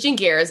 Switching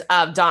gears,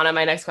 Donna,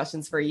 my next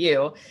question's for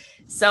you.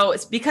 So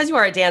it's because you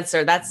are a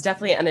dancer, that's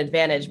definitely an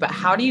advantage, but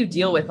how do you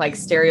deal with like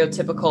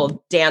stereotypical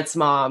dance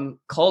mom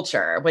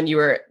culture when you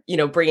were,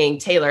 bringing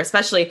Taylor,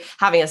 especially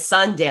having a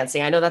son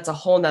dancing? I know that's a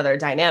whole nother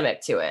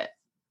dynamic to it.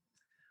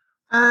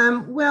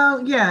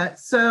 Well, yeah.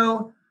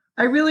 So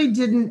I really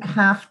didn't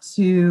have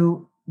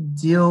to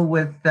deal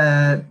with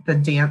the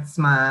dance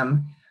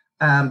mom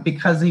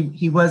because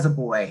he was a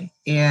boy.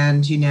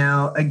 And,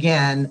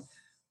 again,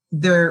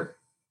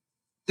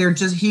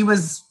 he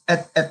was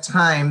at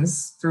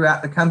times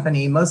throughout the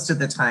company, most of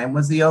the time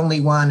was the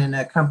only one in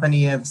a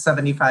company of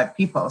 75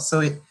 people.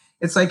 So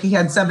it's like he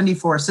had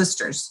 74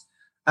 sisters,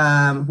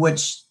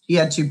 which he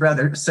had 2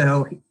 brothers,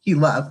 so he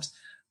loved.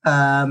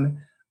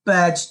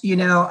 But,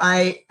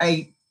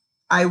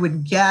 I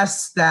would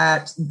guess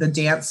that the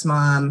dance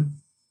mom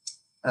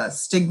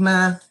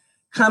stigma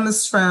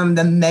comes from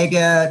the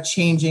mega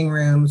changing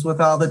rooms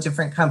with all the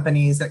different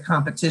companies at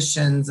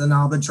competitions and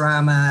all the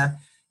drama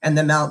and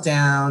the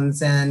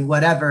meltdowns and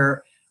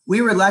whatever.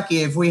 We were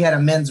lucky if we had a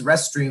men's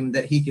restroom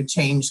that he could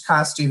change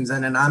costumes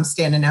in, and I'm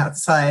standing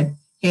outside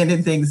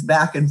handing things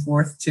back and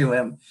forth to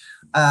him.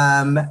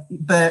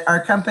 But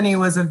our company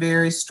was a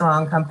very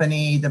strong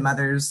company. The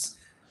mothers,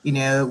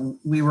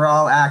 we were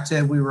all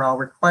active. We were all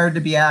required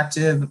to be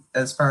active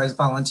as far as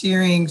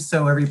volunteering.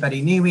 So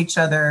everybody knew each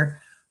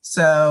other.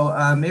 So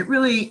it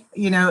really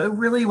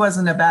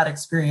wasn't a bad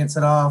experience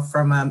at all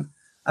from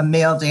a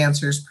male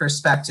dancer's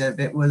perspective.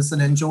 It was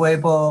an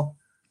enjoyable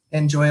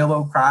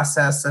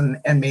process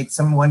and made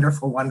some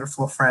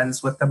wonderful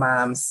friends with the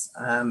moms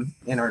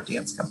in our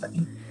dance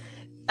company.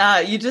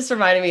 You just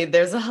reminded me,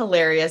 there's a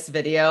hilarious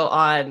video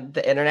on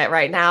the internet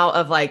right now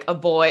of like a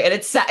boy, and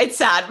it's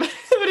sad, but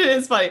it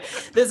is funny.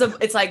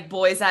 It's like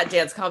boys at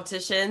dance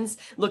competitions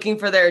looking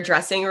for their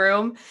dressing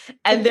room,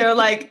 and they're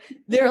like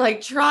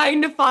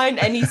trying to find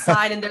any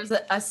sign, and there's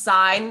a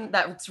sign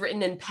that's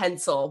written in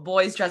pencil,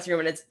 boys dressing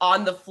room, and it's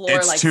on the floor.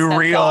 It's like too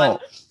real.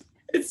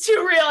 It's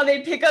too real. And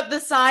they pick up the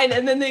sign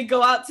and then they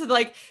go out to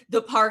like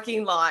the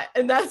parking lot,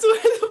 and that's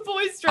where the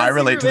boys dressing room. I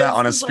relate to that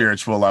on a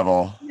spiritual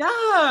level.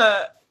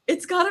 Yeah.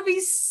 It's got to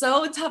be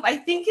so tough. I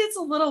think it's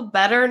a little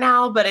better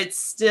now, but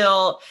that's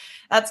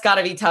got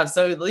to be tough.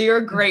 So you're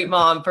a great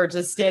mom for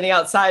just standing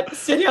outside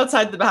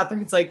the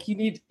bathroom. It's like, you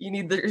need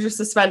your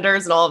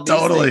suspenders and all of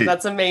these things.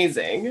 That's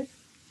amazing.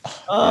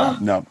 Yeah,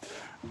 no,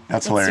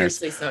 that's hilarious.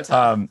 Seriously so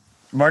tough.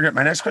 Margaret,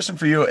 my next question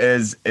for you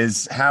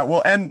is how,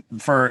 well, and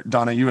for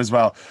Donna, you as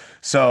well.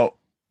 So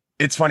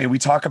it's funny, we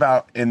talk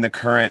about in the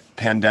current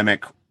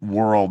pandemic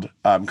world,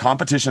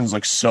 competitions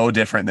look so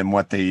different than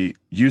what they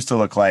used to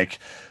look like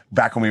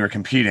back when we were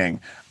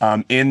competing,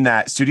 in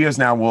that studios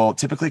now will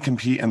typically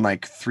compete in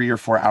like 3 or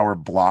 4 hour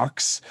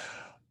blocks.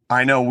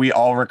 I know we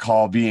all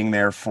recall being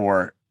there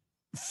for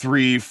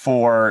 3,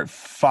 4,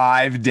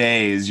 5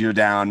 days. You're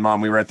down,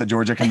 Mom, we were at the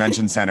Georgia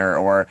Convention Center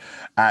or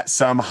at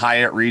some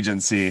Hyatt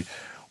Regency.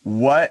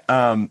 What,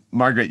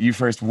 Margaret, you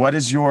first, what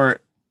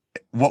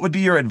would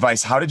be your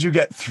advice? How did you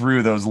get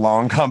through those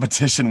long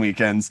competition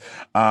weekends?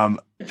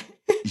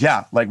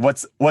 Yeah, like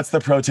what's the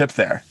pro tip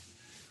there?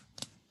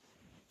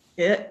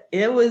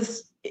 It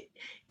was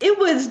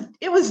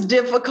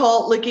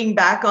difficult looking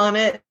back on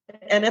it.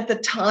 And at the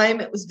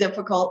time it was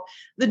difficult.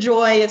 The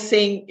joy of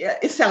seeing,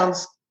 it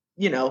sounds,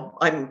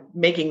 I'm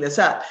making this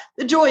up.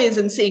 The joy is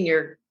in seeing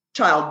your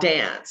child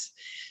dance.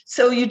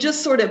 So you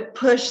just sort of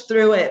push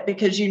through it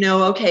because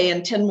okay,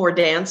 in 10 more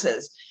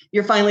dances,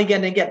 you're finally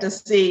going to get to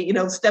see,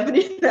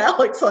 Stephanie and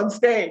Alex on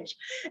stage.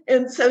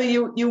 And so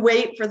you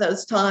wait for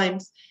those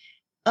times.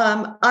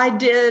 I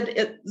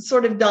did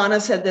sort of, Donna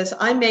said this,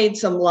 I made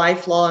some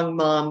lifelong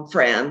mom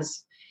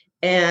friends.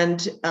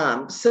 And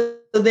so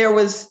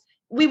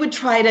we would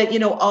try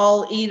to,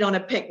 all eat on a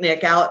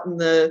picnic out in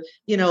the,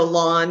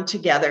 lawn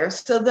together.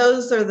 So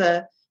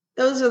they're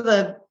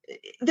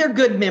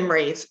good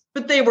memories,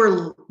 but they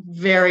were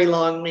very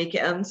long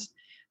weekends,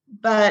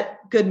 but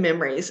good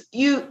memories.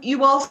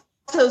 You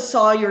also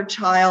saw your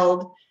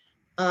child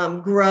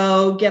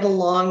grow, get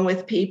along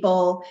with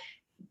people,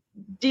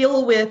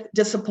 deal with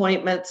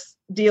disappointments,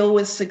 deal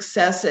with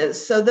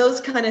successes. So those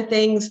kind of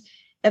things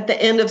at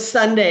the end of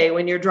Sunday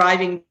when you're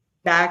driving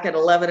back at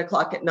 11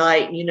 o'clock at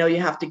night, and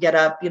you have to get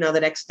up, the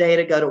next day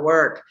to go to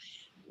work.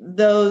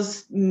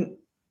 Those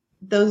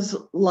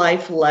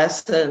life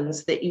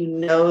lessons that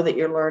that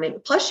you're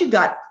learning. Plus you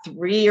got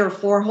 3 or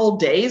 4 whole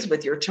days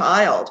with your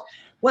child.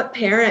 What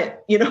parent,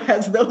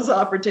 has those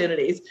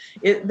opportunities?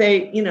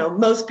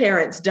 Most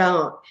parents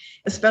don't,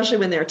 especially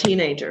when they're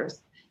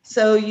teenagers.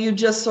 So you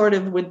just sort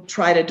of would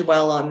try to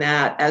dwell on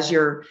that as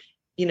you'd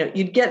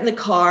get in the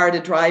car to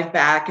drive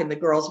back and the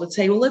girls would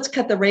say, well, let's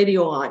cut the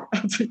radio on.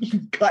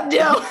 You've got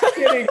to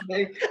be kidding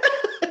me.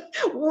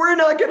 We're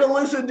not going to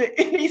listen to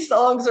any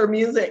songs or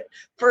music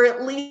for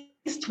at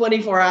least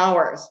 24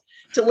 hours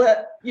to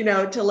let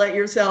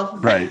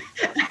yourself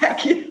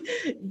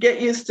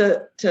get used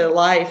to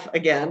life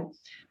again.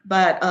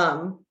 But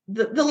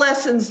the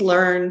lessons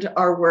learned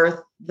are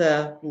worth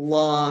the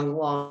long,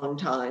 long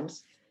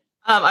times.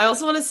 I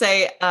also want to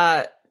say,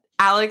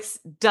 Alex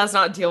does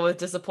not deal with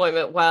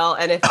disappointment well.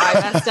 And if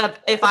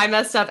I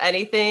messed up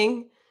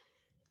anything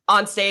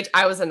on stage,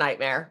 I was a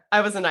nightmare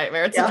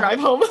to drive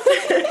home.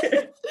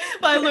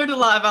 But I learned a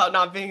lot about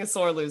not being a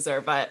sore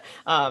loser. But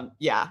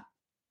yeah.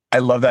 I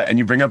love that. And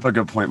you bring up a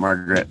good point,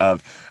 Margaret,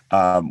 of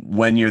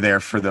when you're there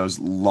for those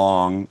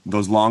long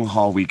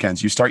haul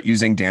weekends, you start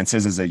using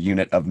dances as a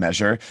unit of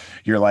measure.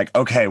 You're like,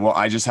 okay, well,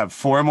 I just have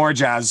 4 more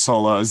jazz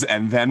solos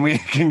and then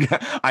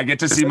I get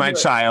to see my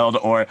child,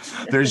 or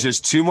there's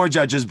just 2 more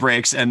judges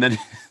breaks. And then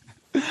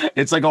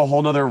it's like a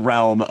whole nother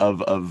realm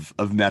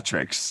of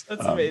metrics.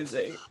 That's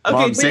amazing.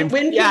 Okay. Mom,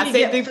 when can you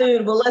get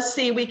food? Well, let's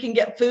see. We can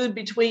get food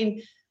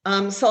between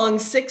song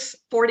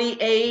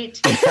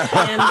 648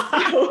 and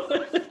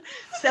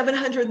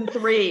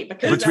 703.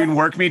 Between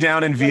Work Me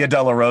Down and Via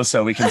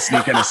Dolorosa, we can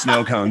sneak in a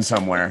snow cone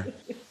somewhere.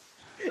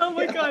 Oh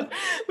my God.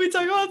 We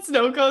talk about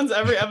snow cones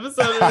every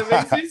episode and it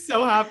makes me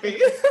so happy.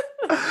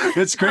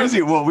 It's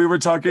crazy. Well, we were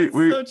talking,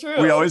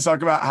 we always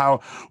talk about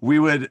how we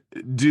would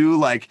do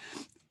like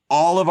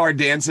all of our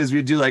dances.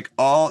 We'd do like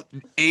all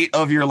 8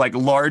 of your like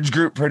large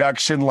group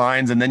production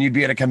lines. And then you'd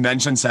be at a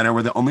convention center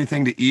where the only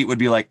thing to eat would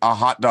be like a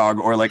hot dog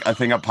or like a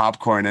thing of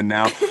popcorn. And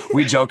now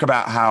we joke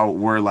about how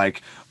we're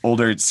like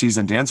older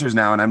seasoned dancers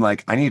now. And I'm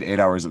like, I need 8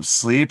 hours of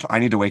sleep. I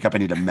need to wake up. I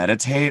need to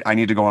meditate. I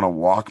need to go on a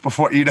walk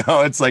before,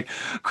 it's like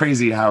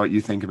crazy how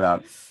you think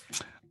about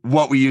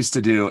what we used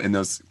to do in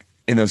those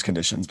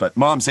conditions. But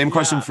Mom, same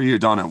question for you,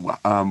 Donna.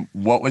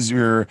 What was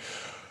your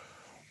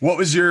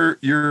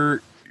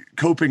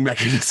coping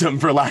mechanism,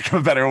 for lack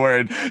of a better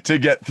word, to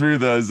get through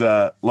those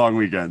long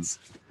weekends?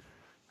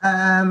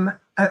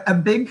 A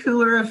big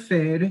cooler of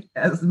food,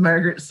 as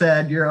Margaret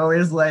said. You're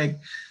always like,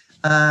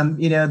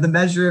 the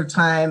measure of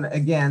time.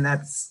 Again,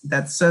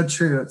 that's so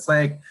true. It's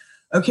like,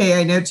 okay,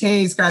 I know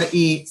Tay's got to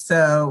eat,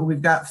 so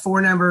we've got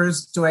 4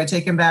 numbers. Do I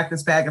take him back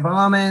this bag of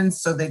almonds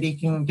so that he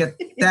can get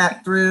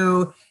that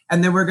through?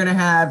 And then we're going to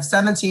have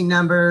 17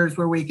 numbers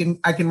where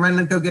I can run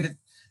and go get it.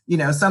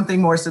 Something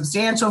more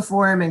substantial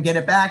for him and get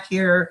it back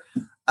here.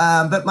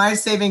 But my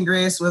saving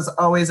grace was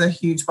always a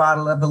huge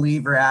bottle of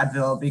Aleve or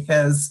Advil,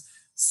 because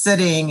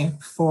sitting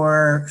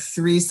for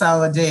 3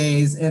 solid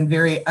days in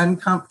very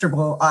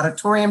uncomfortable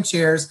auditorium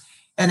chairs,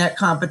 and at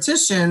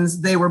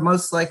competitions, they were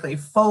most likely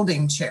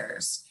folding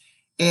chairs.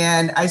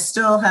 And I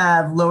still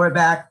have lower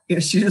back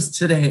issues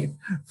today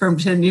from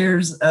 10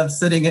 years of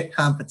sitting at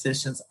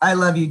competitions. I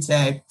love you,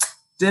 Tay.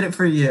 Did it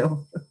for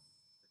you.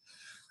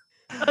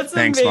 That's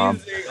Thanks, amazing. Mom.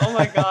 Oh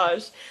my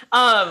gosh.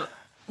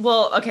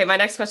 Well, okay. My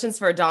next question is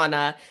for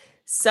Donna.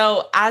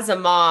 So as a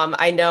mom,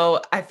 I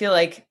feel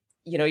like,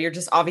 you're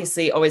just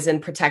obviously always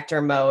in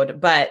protector mode,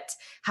 but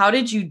how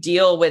did you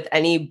deal with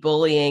any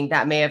bullying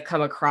that may have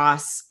come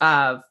across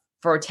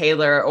for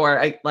Taylor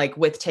or like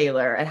with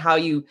Taylor, and how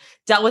you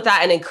dealt with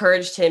that and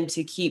encouraged him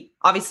to keep,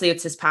 obviously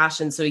it's his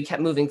passion, so he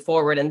kept moving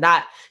forward, and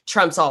that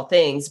trumps all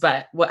things,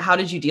 but how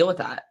did you deal with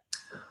that?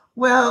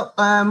 Well,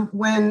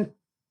 when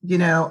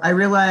I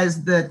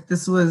realized that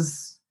this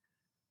was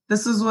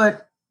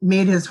what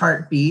made his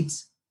heart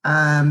beat.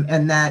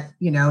 And that,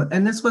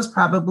 and this was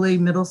probably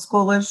middle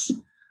schoolish.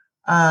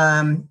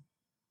 And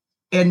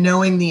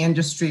knowing the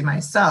industry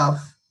myself,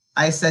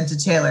 I said to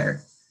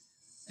Taylor,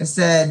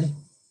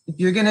 if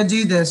you're going to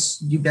do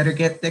this, you better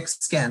get thick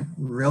skin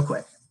real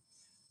quick,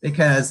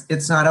 because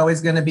it's not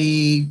always going to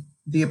be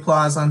the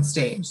applause on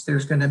stage.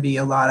 There's going to be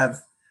a lot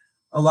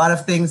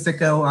of things that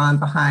go on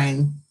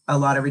behind, a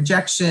lot of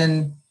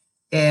rejection.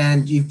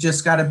 and you've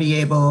just got to be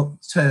able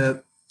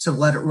to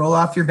let it roll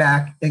off your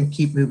back and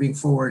keep moving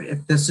forward.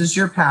 If this is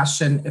your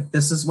passion, if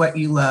this is what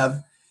you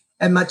love,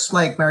 and much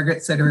like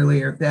Margaret said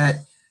earlier,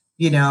 that,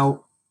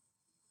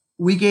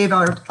 we gave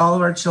all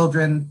of our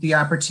children the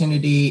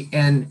opportunity,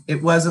 and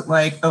it wasn't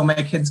like, oh, my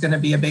kid's going to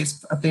be a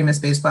famous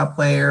baseball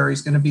player, or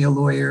he's going to be a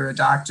lawyer, or a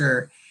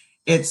doctor.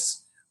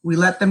 We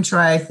let them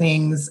try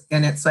things,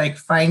 and it's like,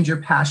 find your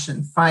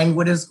passion, find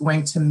what is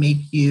going to make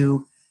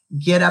you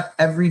get up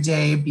every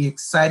day, be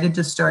excited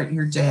to start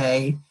your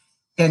day,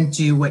 and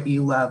do what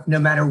you love, no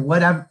matter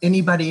what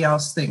anybody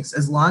else thinks,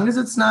 as long as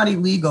it's not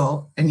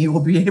illegal and you will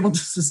be able to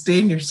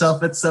sustain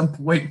yourself at some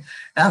point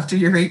after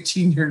you're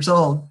 18 years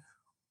old.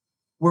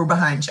 We're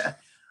behind you.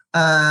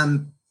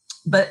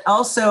 But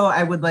also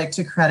I would like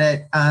to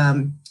credit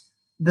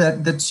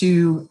the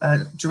two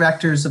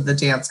directors of the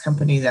dance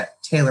company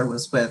that Taylor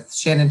was with,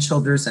 Shannon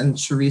Childers and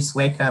Sharice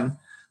Wakeham.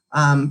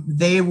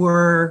 They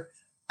were,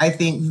 I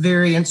think,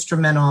 very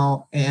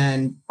instrumental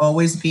in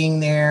always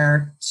being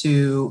there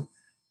to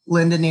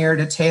lend an ear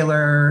to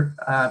Taylor,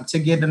 to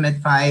give him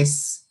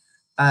advice.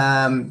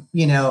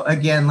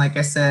 Again, like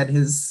I said,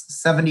 his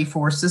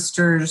 74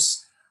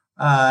 sisters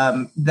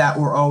that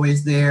were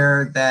always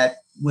there, that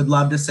would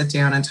love to sit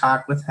down and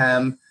talk with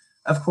him.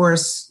 Of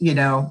course,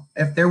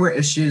 if there were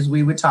issues,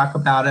 we would talk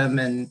about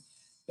them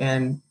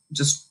and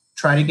just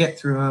try to get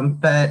through them.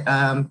 But,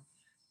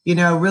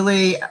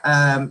 really,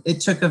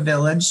 it took a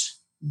village,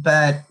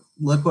 but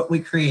look what we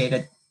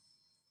created.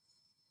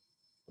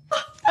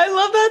 I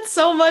love that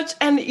so much.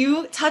 And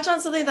you touch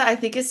on something that I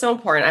think is so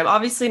important. I'm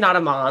obviously not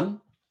a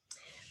mom,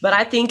 but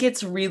I think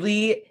it's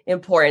really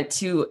important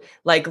to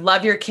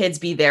love your kids,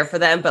 be there for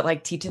them,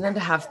 but teaching them to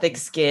have thick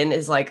skin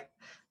is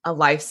a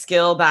life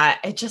skill that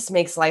it just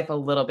makes life a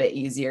little bit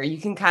easier. You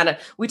can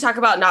we talk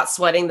about not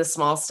sweating the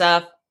small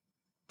stuff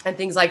and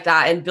things like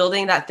that, and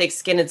building that thick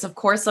skin. It's of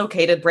course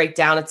okay to break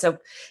down. It's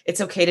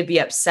okay to be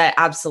upset.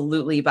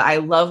 Absolutely. But I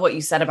love what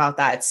you said about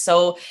that. It's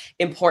so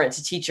important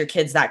to teach your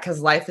kids that, because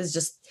life is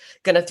just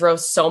going to throw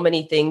so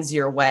many things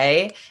your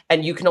way,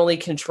 and you can only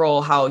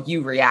control how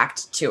you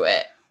react to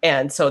it.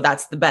 And so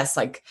that's the best.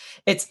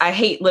 I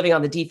hate living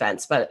on the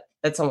defense, but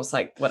it's almost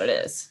like what it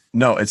is.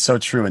 No, it's so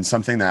true. And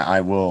something that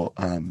I will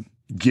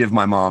give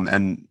my mom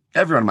and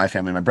everyone in my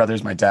family, my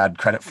brothers, my dad,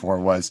 credit for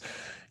was,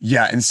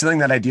 instilling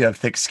that idea of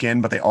thick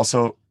skin, but they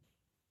also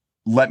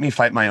let me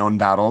fight my own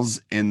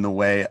battles in the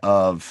way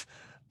of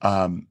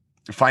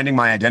finding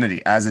my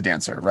identity as a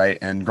dancer, right?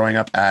 And growing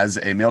up as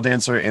a male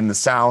dancer in the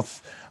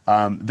South,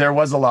 there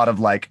was a lot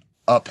of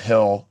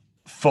uphill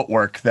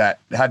footwork that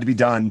had to be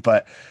done.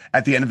 But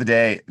at the end of the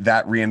day,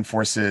 that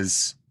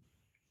reinforces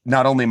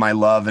not only my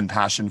love and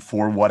passion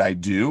for what I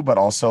do, but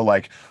also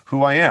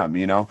who I am,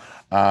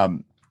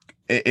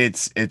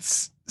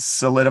 it's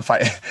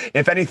solidified.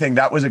 If anything,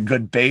 that was a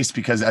good base,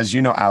 because as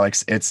you know,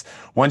 Alex, it's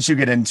once you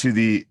get into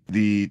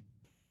the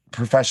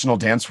professional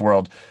dance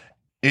world,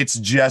 it's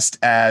just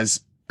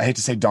as, I hate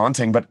to say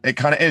daunting, but it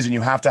kind of is. And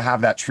you have to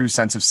have that true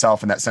sense of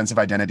self and that sense of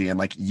identity.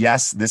 And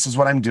yes, this is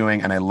what I'm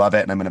doing and I love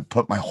it. And I'm going to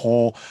put my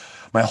whole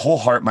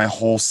heart, my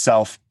whole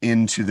self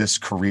into this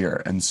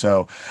career. And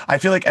so I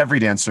feel like every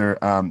dancer,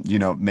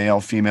 male,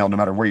 female, no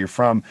matter where you're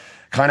from,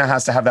 kind of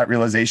has to have that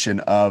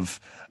realization of,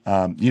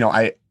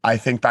 I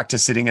think back to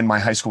sitting in my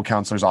high school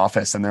counselor's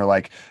office, and they're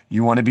like,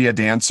 you want to be a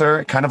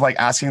dancer? Kind of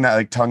asking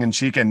that tongue in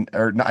cheek,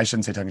 or no, I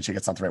shouldn't say tongue in cheek.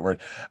 It's not the right word.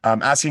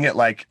 Asking it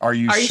are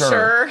you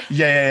sure?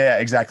 Yeah,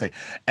 exactly.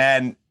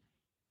 And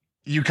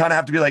you kind of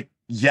have to be like,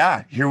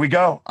 yeah, here we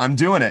go. I'm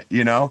doing it,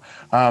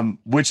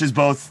 which is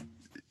both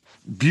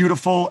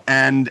beautiful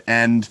and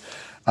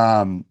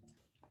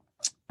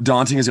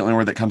daunting is the only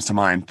word that comes to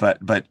mind. But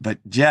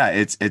yeah,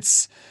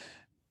 it's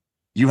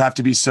you have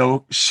to be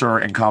so sure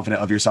and confident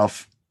of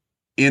yourself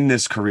in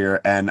this career.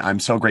 And I'm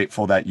so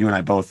grateful that you and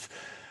I both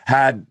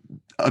had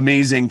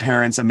amazing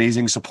parents,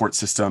 amazing support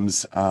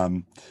systems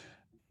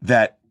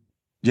that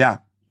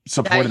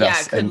supported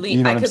us. And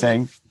you know what I'm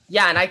saying?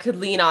 Yeah. And I could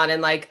lean on,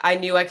 and I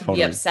knew I could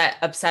be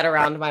upset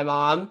around my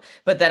mom,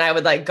 but then I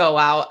would go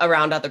out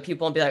around other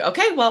people and be like,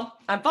 okay, well,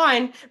 I'm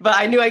fine. But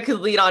I knew I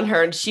could lean on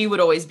her, and she would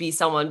always be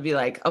someone to be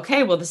like,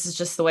 okay, well, this is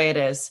just the way it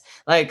is.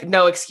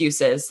 No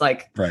excuses.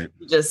 Right.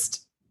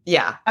 Just,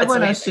 yeah. I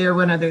want to share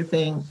one other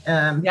thing.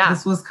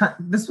 This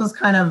was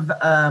kind of,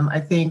 I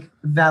think,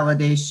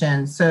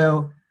 validation.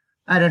 So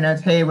I don't know,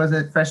 Tay, was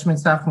it freshman,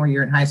 sophomore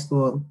year in high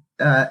school,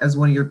 as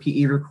one of your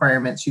PE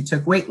requirements, you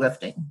took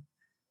weightlifting.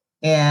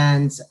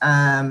 And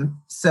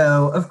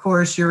so, of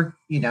course, you're,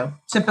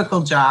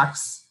 typical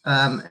jocks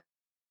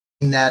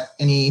in that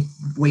any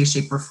way,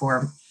 shape, or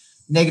form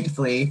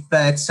negatively.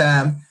 But,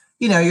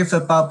 your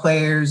football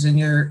players and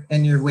your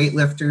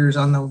weightlifters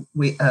on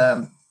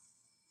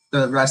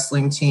the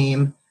wrestling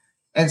team.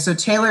 And so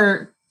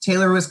Taylor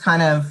was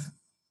kind of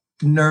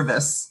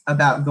nervous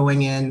about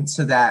going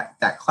into that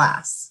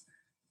class.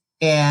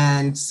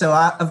 And so,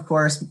 of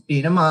course,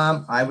 being a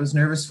mom, I was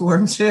nervous for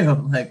him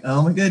too.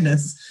 Oh my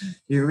goodness,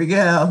 here we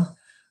go.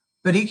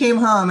 But he came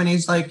home and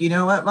he's like, you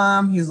know what,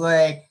 Mom? He's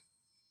like,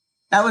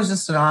 that was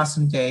just an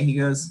awesome day. He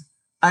goes,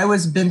 I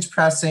was bench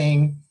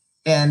pressing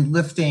and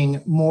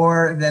lifting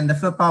more than the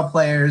football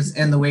players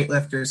and the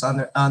weightlifters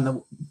on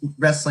the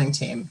wrestling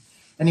team.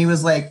 And he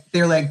was like,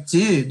 they're like,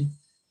 dude,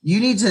 you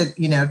need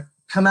to,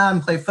 come out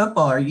and play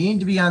football, or you need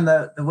to be on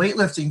the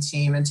weightlifting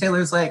team. And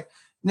Taylor's like,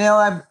 no,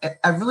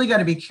 I've really got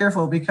to be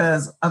careful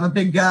because I'm a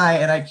big guy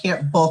and I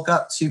can't bulk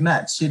up too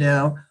much.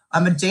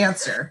 I'm a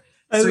dancer.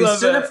 So he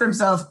stood up for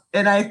himself.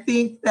 And I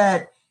think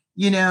that,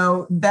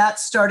 that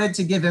started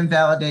to give him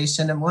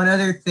validation. And one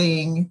other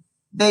thing,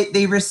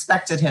 they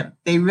respected him.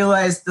 They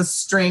realized the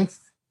strength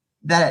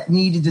that it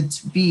needed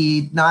to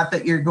be, not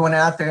that you're going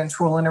out there and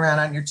twirling around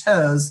on your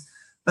toes,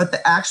 but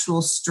the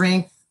actual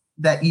strength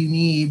that you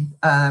need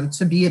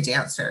to be a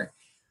dancer.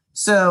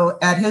 So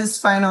at his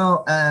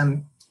final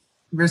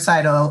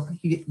recital,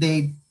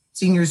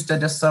 seniors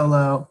did a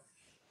solo,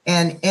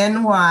 and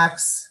in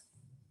walks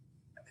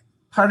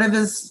part of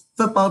his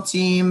football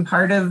team,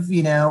 part of,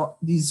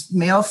 these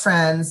male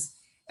friends,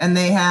 and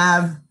they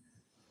have,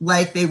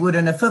 like they would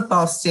in a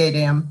football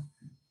stadium,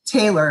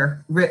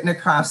 Taylor written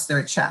across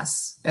their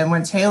chests. And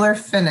when Taylor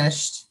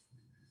finished,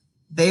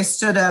 they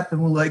stood up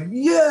and were like,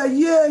 yeah,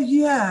 yeah,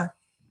 yeah.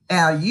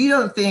 Now, you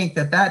don't think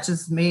that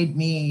just made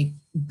me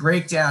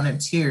break down in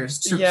tears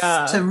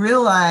to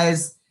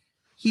realize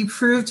he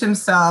proved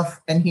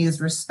himself and he is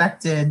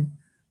respected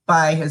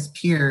by his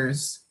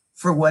peers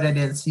for what it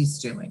is he's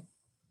doing.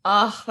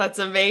 Oh, that's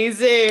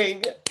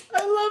amazing. I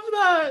love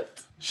that.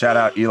 Shout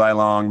out Eli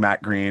Long,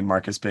 Matt Green,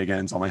 Marcus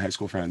Biggins, all my high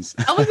school friends.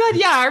 Oh my God.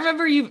 Yeah. I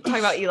remember you talking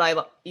about Eli.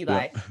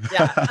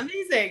 Yeah.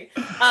 Amazing.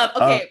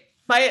 Okay.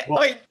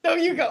 Wait, no,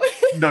 you go.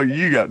 No,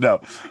 you go.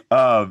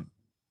 No.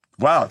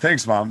 Wow.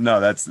 Thanks, Mom. No,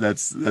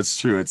 that's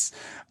true. It's,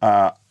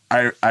 I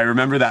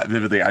remember that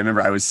vividly. I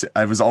remember I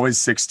was always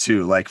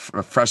 6'2", like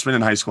a freshman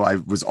in high school. I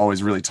was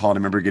always really tall. And I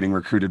remember getting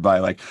recruited by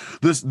like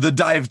the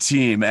dive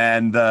team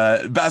and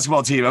the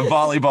basketball team and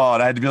volleyball.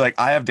 And I had to be like,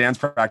 I have dance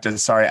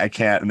practice. Sorry, I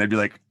can't. And they'd be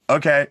like,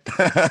 okay.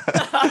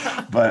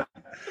 but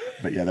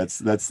yeah,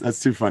 that's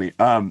too funny.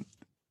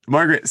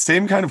 Margaret,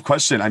 same kind of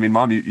question. I mean,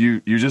 Mom,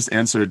 you just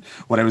answered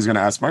what I was going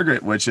to ask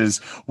Margaret, which is,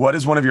 what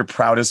is one of your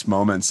proudest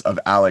moments of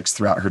Alex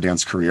throughout her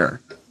dance career?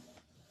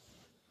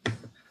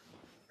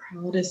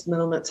 Proudest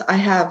moments. I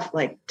have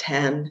like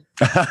 10,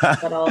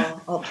 but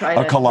I'll try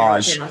to. A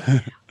collage.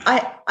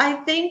 I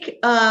think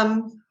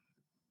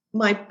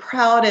my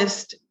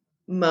proudest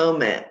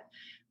moment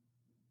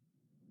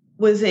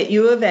was at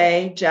U of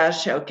A Jazz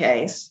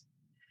Showcase.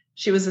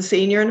 She was a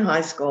senior in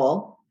high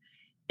school,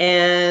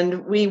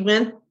 and we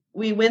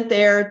went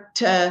there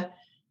to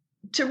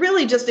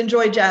really just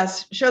enjoy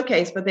Jazz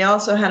Showcase, but they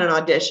also had an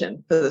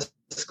audition for the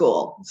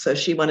school. So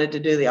she wanted to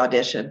do the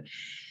audition.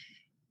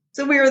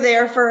 So we were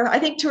there for, I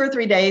think, 2 or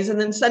 3 days. And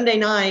then Sunday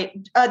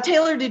night,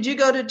 Taylor, did you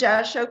go to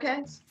Jazz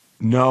Showcase?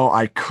 No,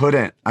 I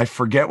couldn't. I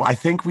forget. I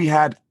think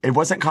it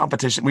wasn't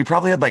competition. We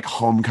probably had like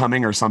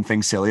homecoming or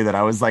something silly that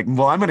I was like,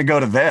 well, I'm going to go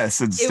to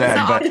this instead.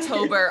 It was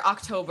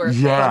October.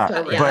 Yeah,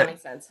 October. But that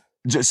makes sense.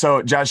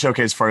 So Jazz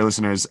Showcase, for our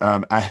listeners,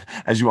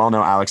 as you all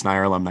know, Alex and I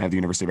are alumni of the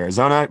University of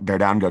Arizona. Bear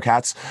down, go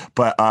Cats.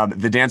 But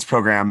the dance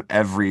program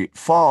every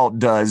fall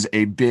does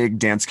a big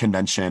dance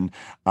convention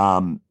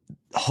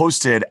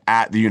hosted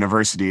at the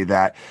university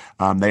that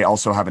they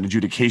also have an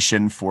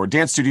adjudication for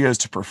dance studios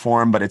to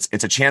perform, but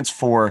it's a chance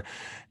for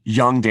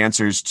young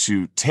dancers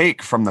to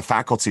take from the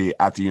faculty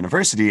at the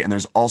university. And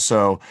there's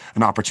also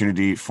an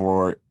opportunity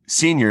for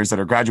seniors that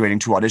are graduating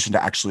to audition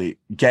to actually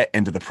get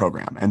into the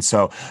program. And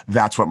so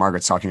that's what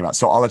Margaret's talking about.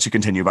 So I'll let you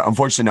continue, but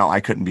unfortunately, no,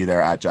 I couldn't be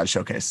there at Jazz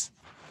Showcase.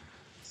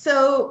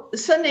 So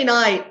Sunday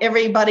night,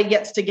 everybody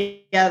gets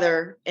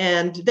together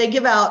and they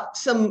give out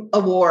some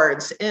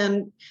awards,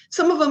 and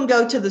some of them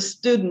go to the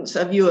students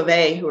of U of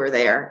A who are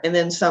there, and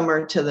then some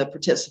are to the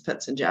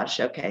participants in Jazz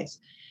Showcase.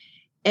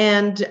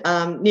 And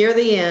near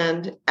the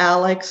end,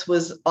 Alex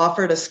was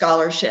offered a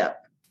scholarship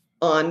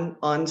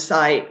on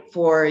site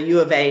for U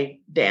of A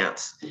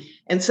dance.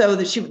 And so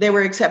they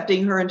were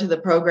accepting her into the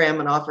program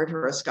and offered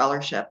her a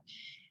scholarship.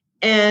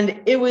 And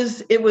it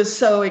was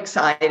so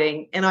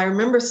exciting. And I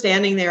remember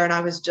standing there and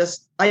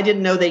I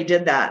didn't know they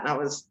did that. And I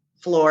was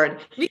floored.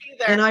 Me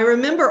either. And I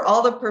remember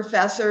all the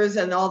professors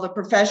and all the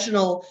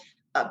professional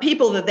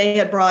people that they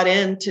had brought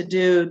in to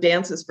do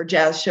dances for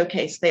Jazz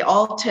Showcase. They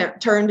all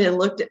turned and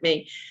looked at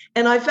me.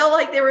 And I felt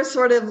like they were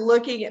sort of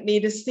looking at me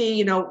to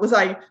see, was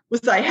I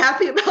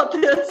happy about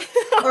this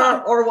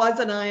or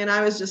wasn't I? And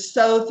I was just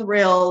so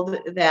thrilled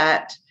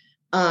that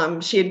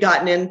she had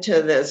gotten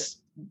into this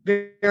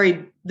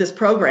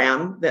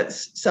program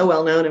that's so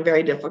well known and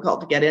very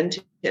difficult to get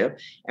into,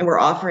 and we're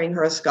offering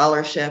her a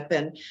scholarship.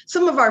 And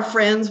some of our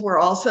friends were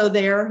also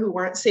there who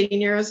weren't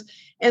seniors.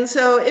 And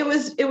so it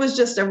was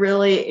just a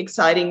really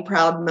exciting,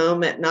 proud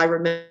moment. And I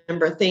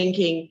remember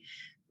thinking,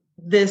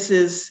 this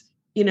is,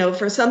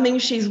 for something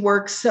she's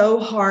worked so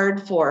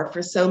hard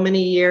for so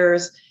many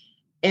years,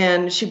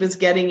 and she was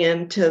getting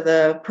into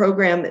the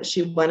program that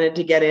she wanted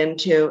to get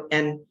into,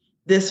 and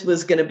this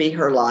was going to be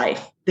her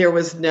life. There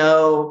was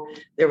no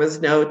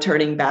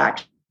turning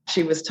back.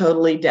 She was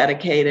totally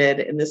dedicated,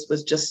 and this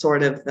was just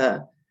sort of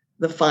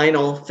the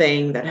final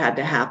thing that had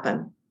to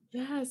happen.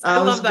 Yes, I I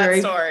was love that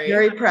very, story.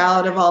 very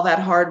proud of all that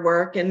hard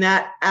work and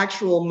that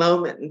actual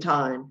moment in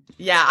time.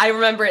 Yeah, I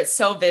remember it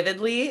so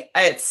vividly.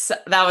 That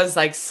was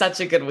like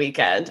such a good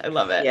weekend. I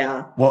love it.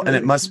 Yeah. Well, and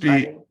it must be,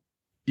 exciting.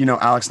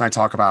 Alex and I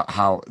talk about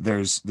how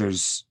it's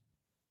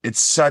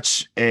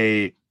such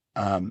a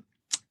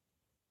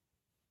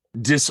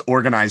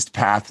disorganized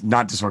path,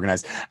 not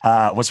disorganized.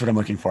 What's what I'm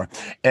looking for?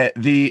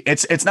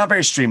 It's not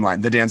very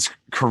streamlined, the dance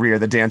career,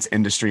 the dance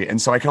industry. And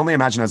so I can only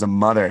imagine as a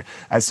mother,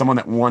 as someone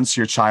that wants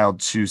your child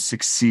to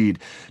succeed,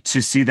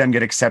 to see them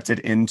get accepted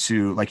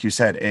into, like you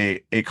said,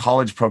 a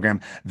college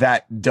program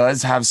that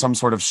does have some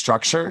sort of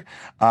structure,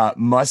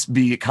 must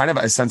be kind of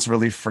a sense of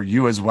relief for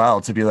you as well,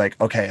 to be like,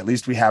 okay, at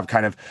least we have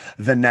kind of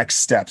the next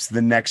steps,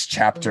 the next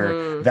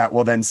chapter that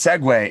will then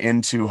segue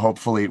into,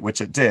 hopefully,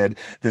 which it did,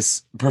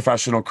 this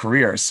professional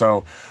career.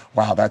 So,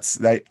 wow,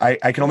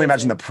 I can only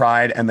imagine the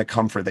pride and the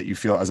comfort that you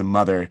feel as a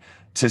mother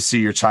to see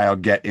your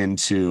child get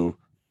into,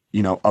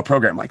 a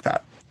program like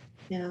that.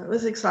 Yeah, it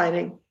was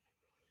exciting.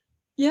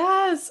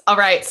 Yes. All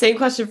right. Same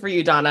question for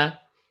you, Donna.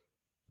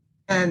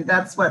 And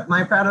that's what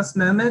my proudest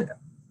moment.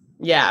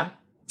 Yeah.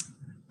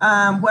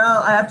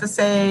 Well, I have to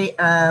say,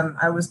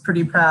 I was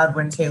pretty proud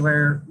when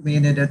Taylor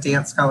landed a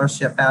dance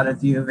scholarship out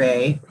at U of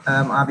A,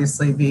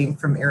 obviously being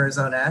from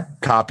Arizona.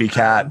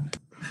 Copycat.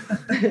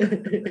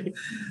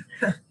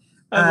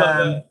 I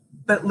love it.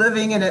 But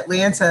living in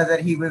Atlanta,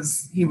 that he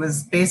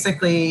was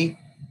basically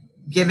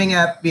giving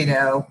up,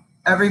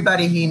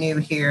 everybody he knew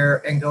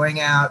here and going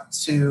out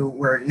to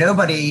where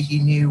nobody he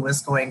knew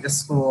was going to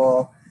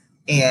school,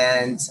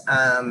 and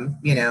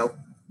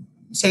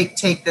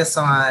take this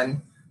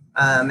on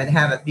and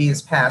have it be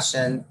his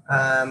passion.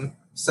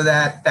 So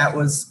that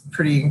was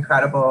pretty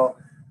incredible.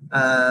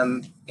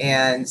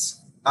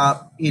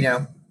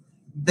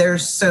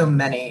 There's so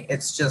many,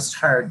 it's just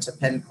hard to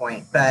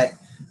pinpoint, but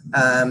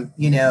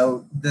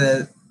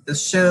the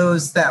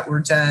shows that were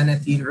done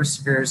at the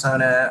University of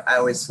Arizona, I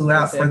always flew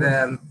out for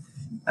them.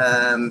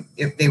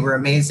 If they were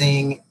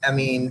amazing. I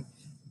mean,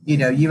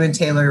 you and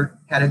Taylor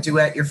had a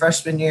duet your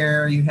freshman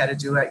year, you had a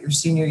duet your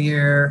senior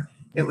year.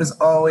 It was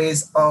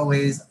always,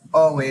 always,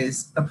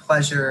 always a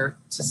pleasure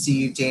to see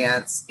you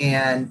dance.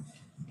 And,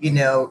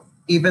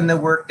 even the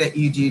work that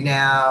you do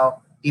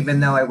now, even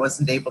though I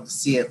wasn't able to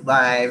see it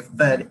live,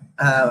 but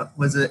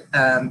was it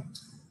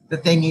the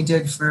thing you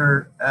did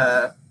for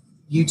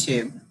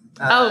YouTube?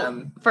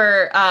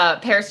 For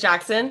Paris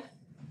Jackson?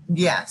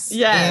 Yes.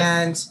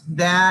 Yes.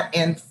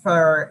 And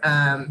for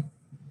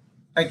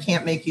I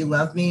Can't Make You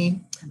Love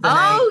Me. Yes.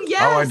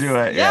 Oh, I do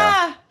it.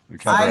 Yeah.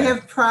 I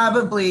have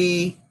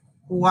probably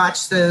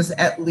watched those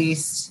at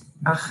least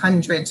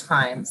 100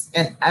 times,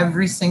 and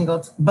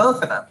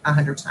both of them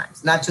 100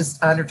 times, not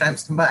just 100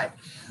 times combined.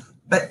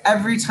 But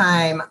every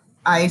time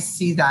I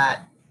see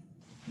that,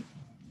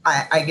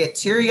 I get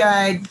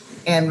teary-eyed,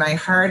 and my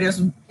heart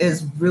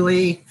is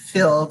really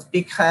filled,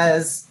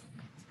 because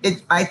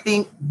I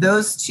think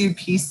those two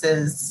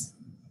pieces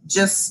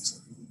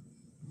just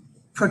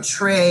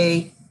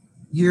portray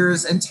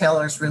yours and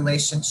Taylor's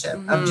relationship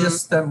of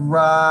just the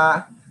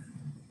raw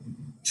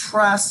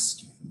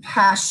trust,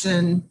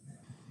 passion,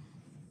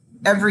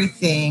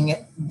 everything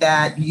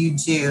that you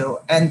do.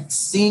 And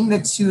seeing the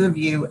two of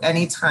you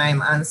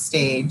anytime on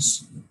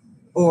stage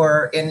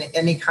or in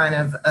any kind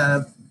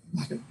of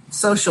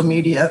social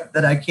media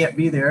that I can't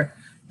be there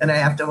and I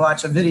have to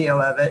watch a video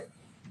of it,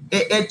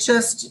 it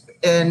just,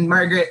 and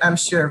Margaret, I'm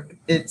sure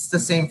it's the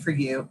same for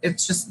you.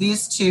 It's just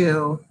these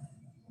two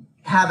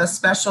have a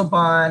special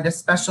bond, a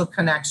special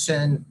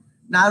connection,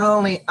 not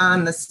only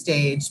on the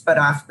stage, but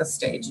off the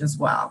stage as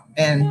well.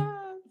 And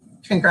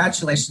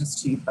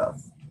congratulations to you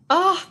both.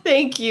 Oh,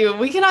 thank you.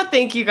 We cannot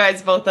thank you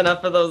guys both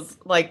enough for those,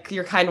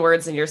 your kind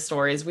words and your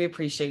stories. We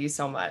appreciate you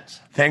so much.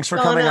 Thanks for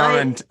coming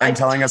on and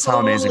telling us how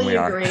amazing we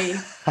are.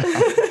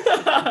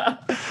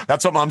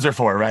 That's what moms are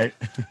for, right?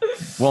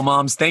 Well,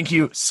 moms, thank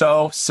you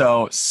so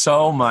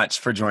much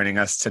for joining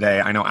us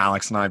today. I know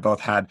Alex and I both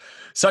had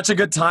such a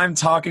good time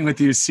talking with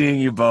you, seeing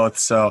you both.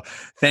 So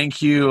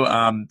thank you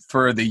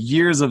for the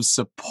years of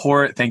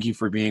support. Thank you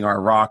for being our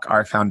rock,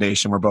 our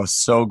foundation. We're both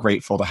so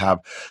grateful to have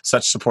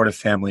such supportive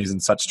families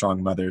and such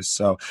strong mothers.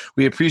 So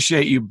we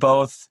appreciate you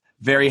both.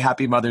 Very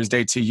happy Mother's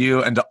Day to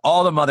you and to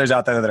all the mothers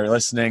out there that are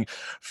listening.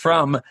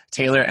 From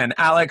Taylor and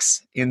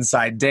Alex,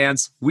 Inside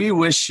Dance, we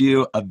wish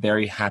you a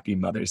very happy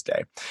Mother's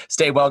Day.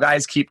 Stay well,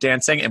 guys. Keep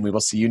dancing, and we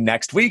will see you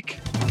next week.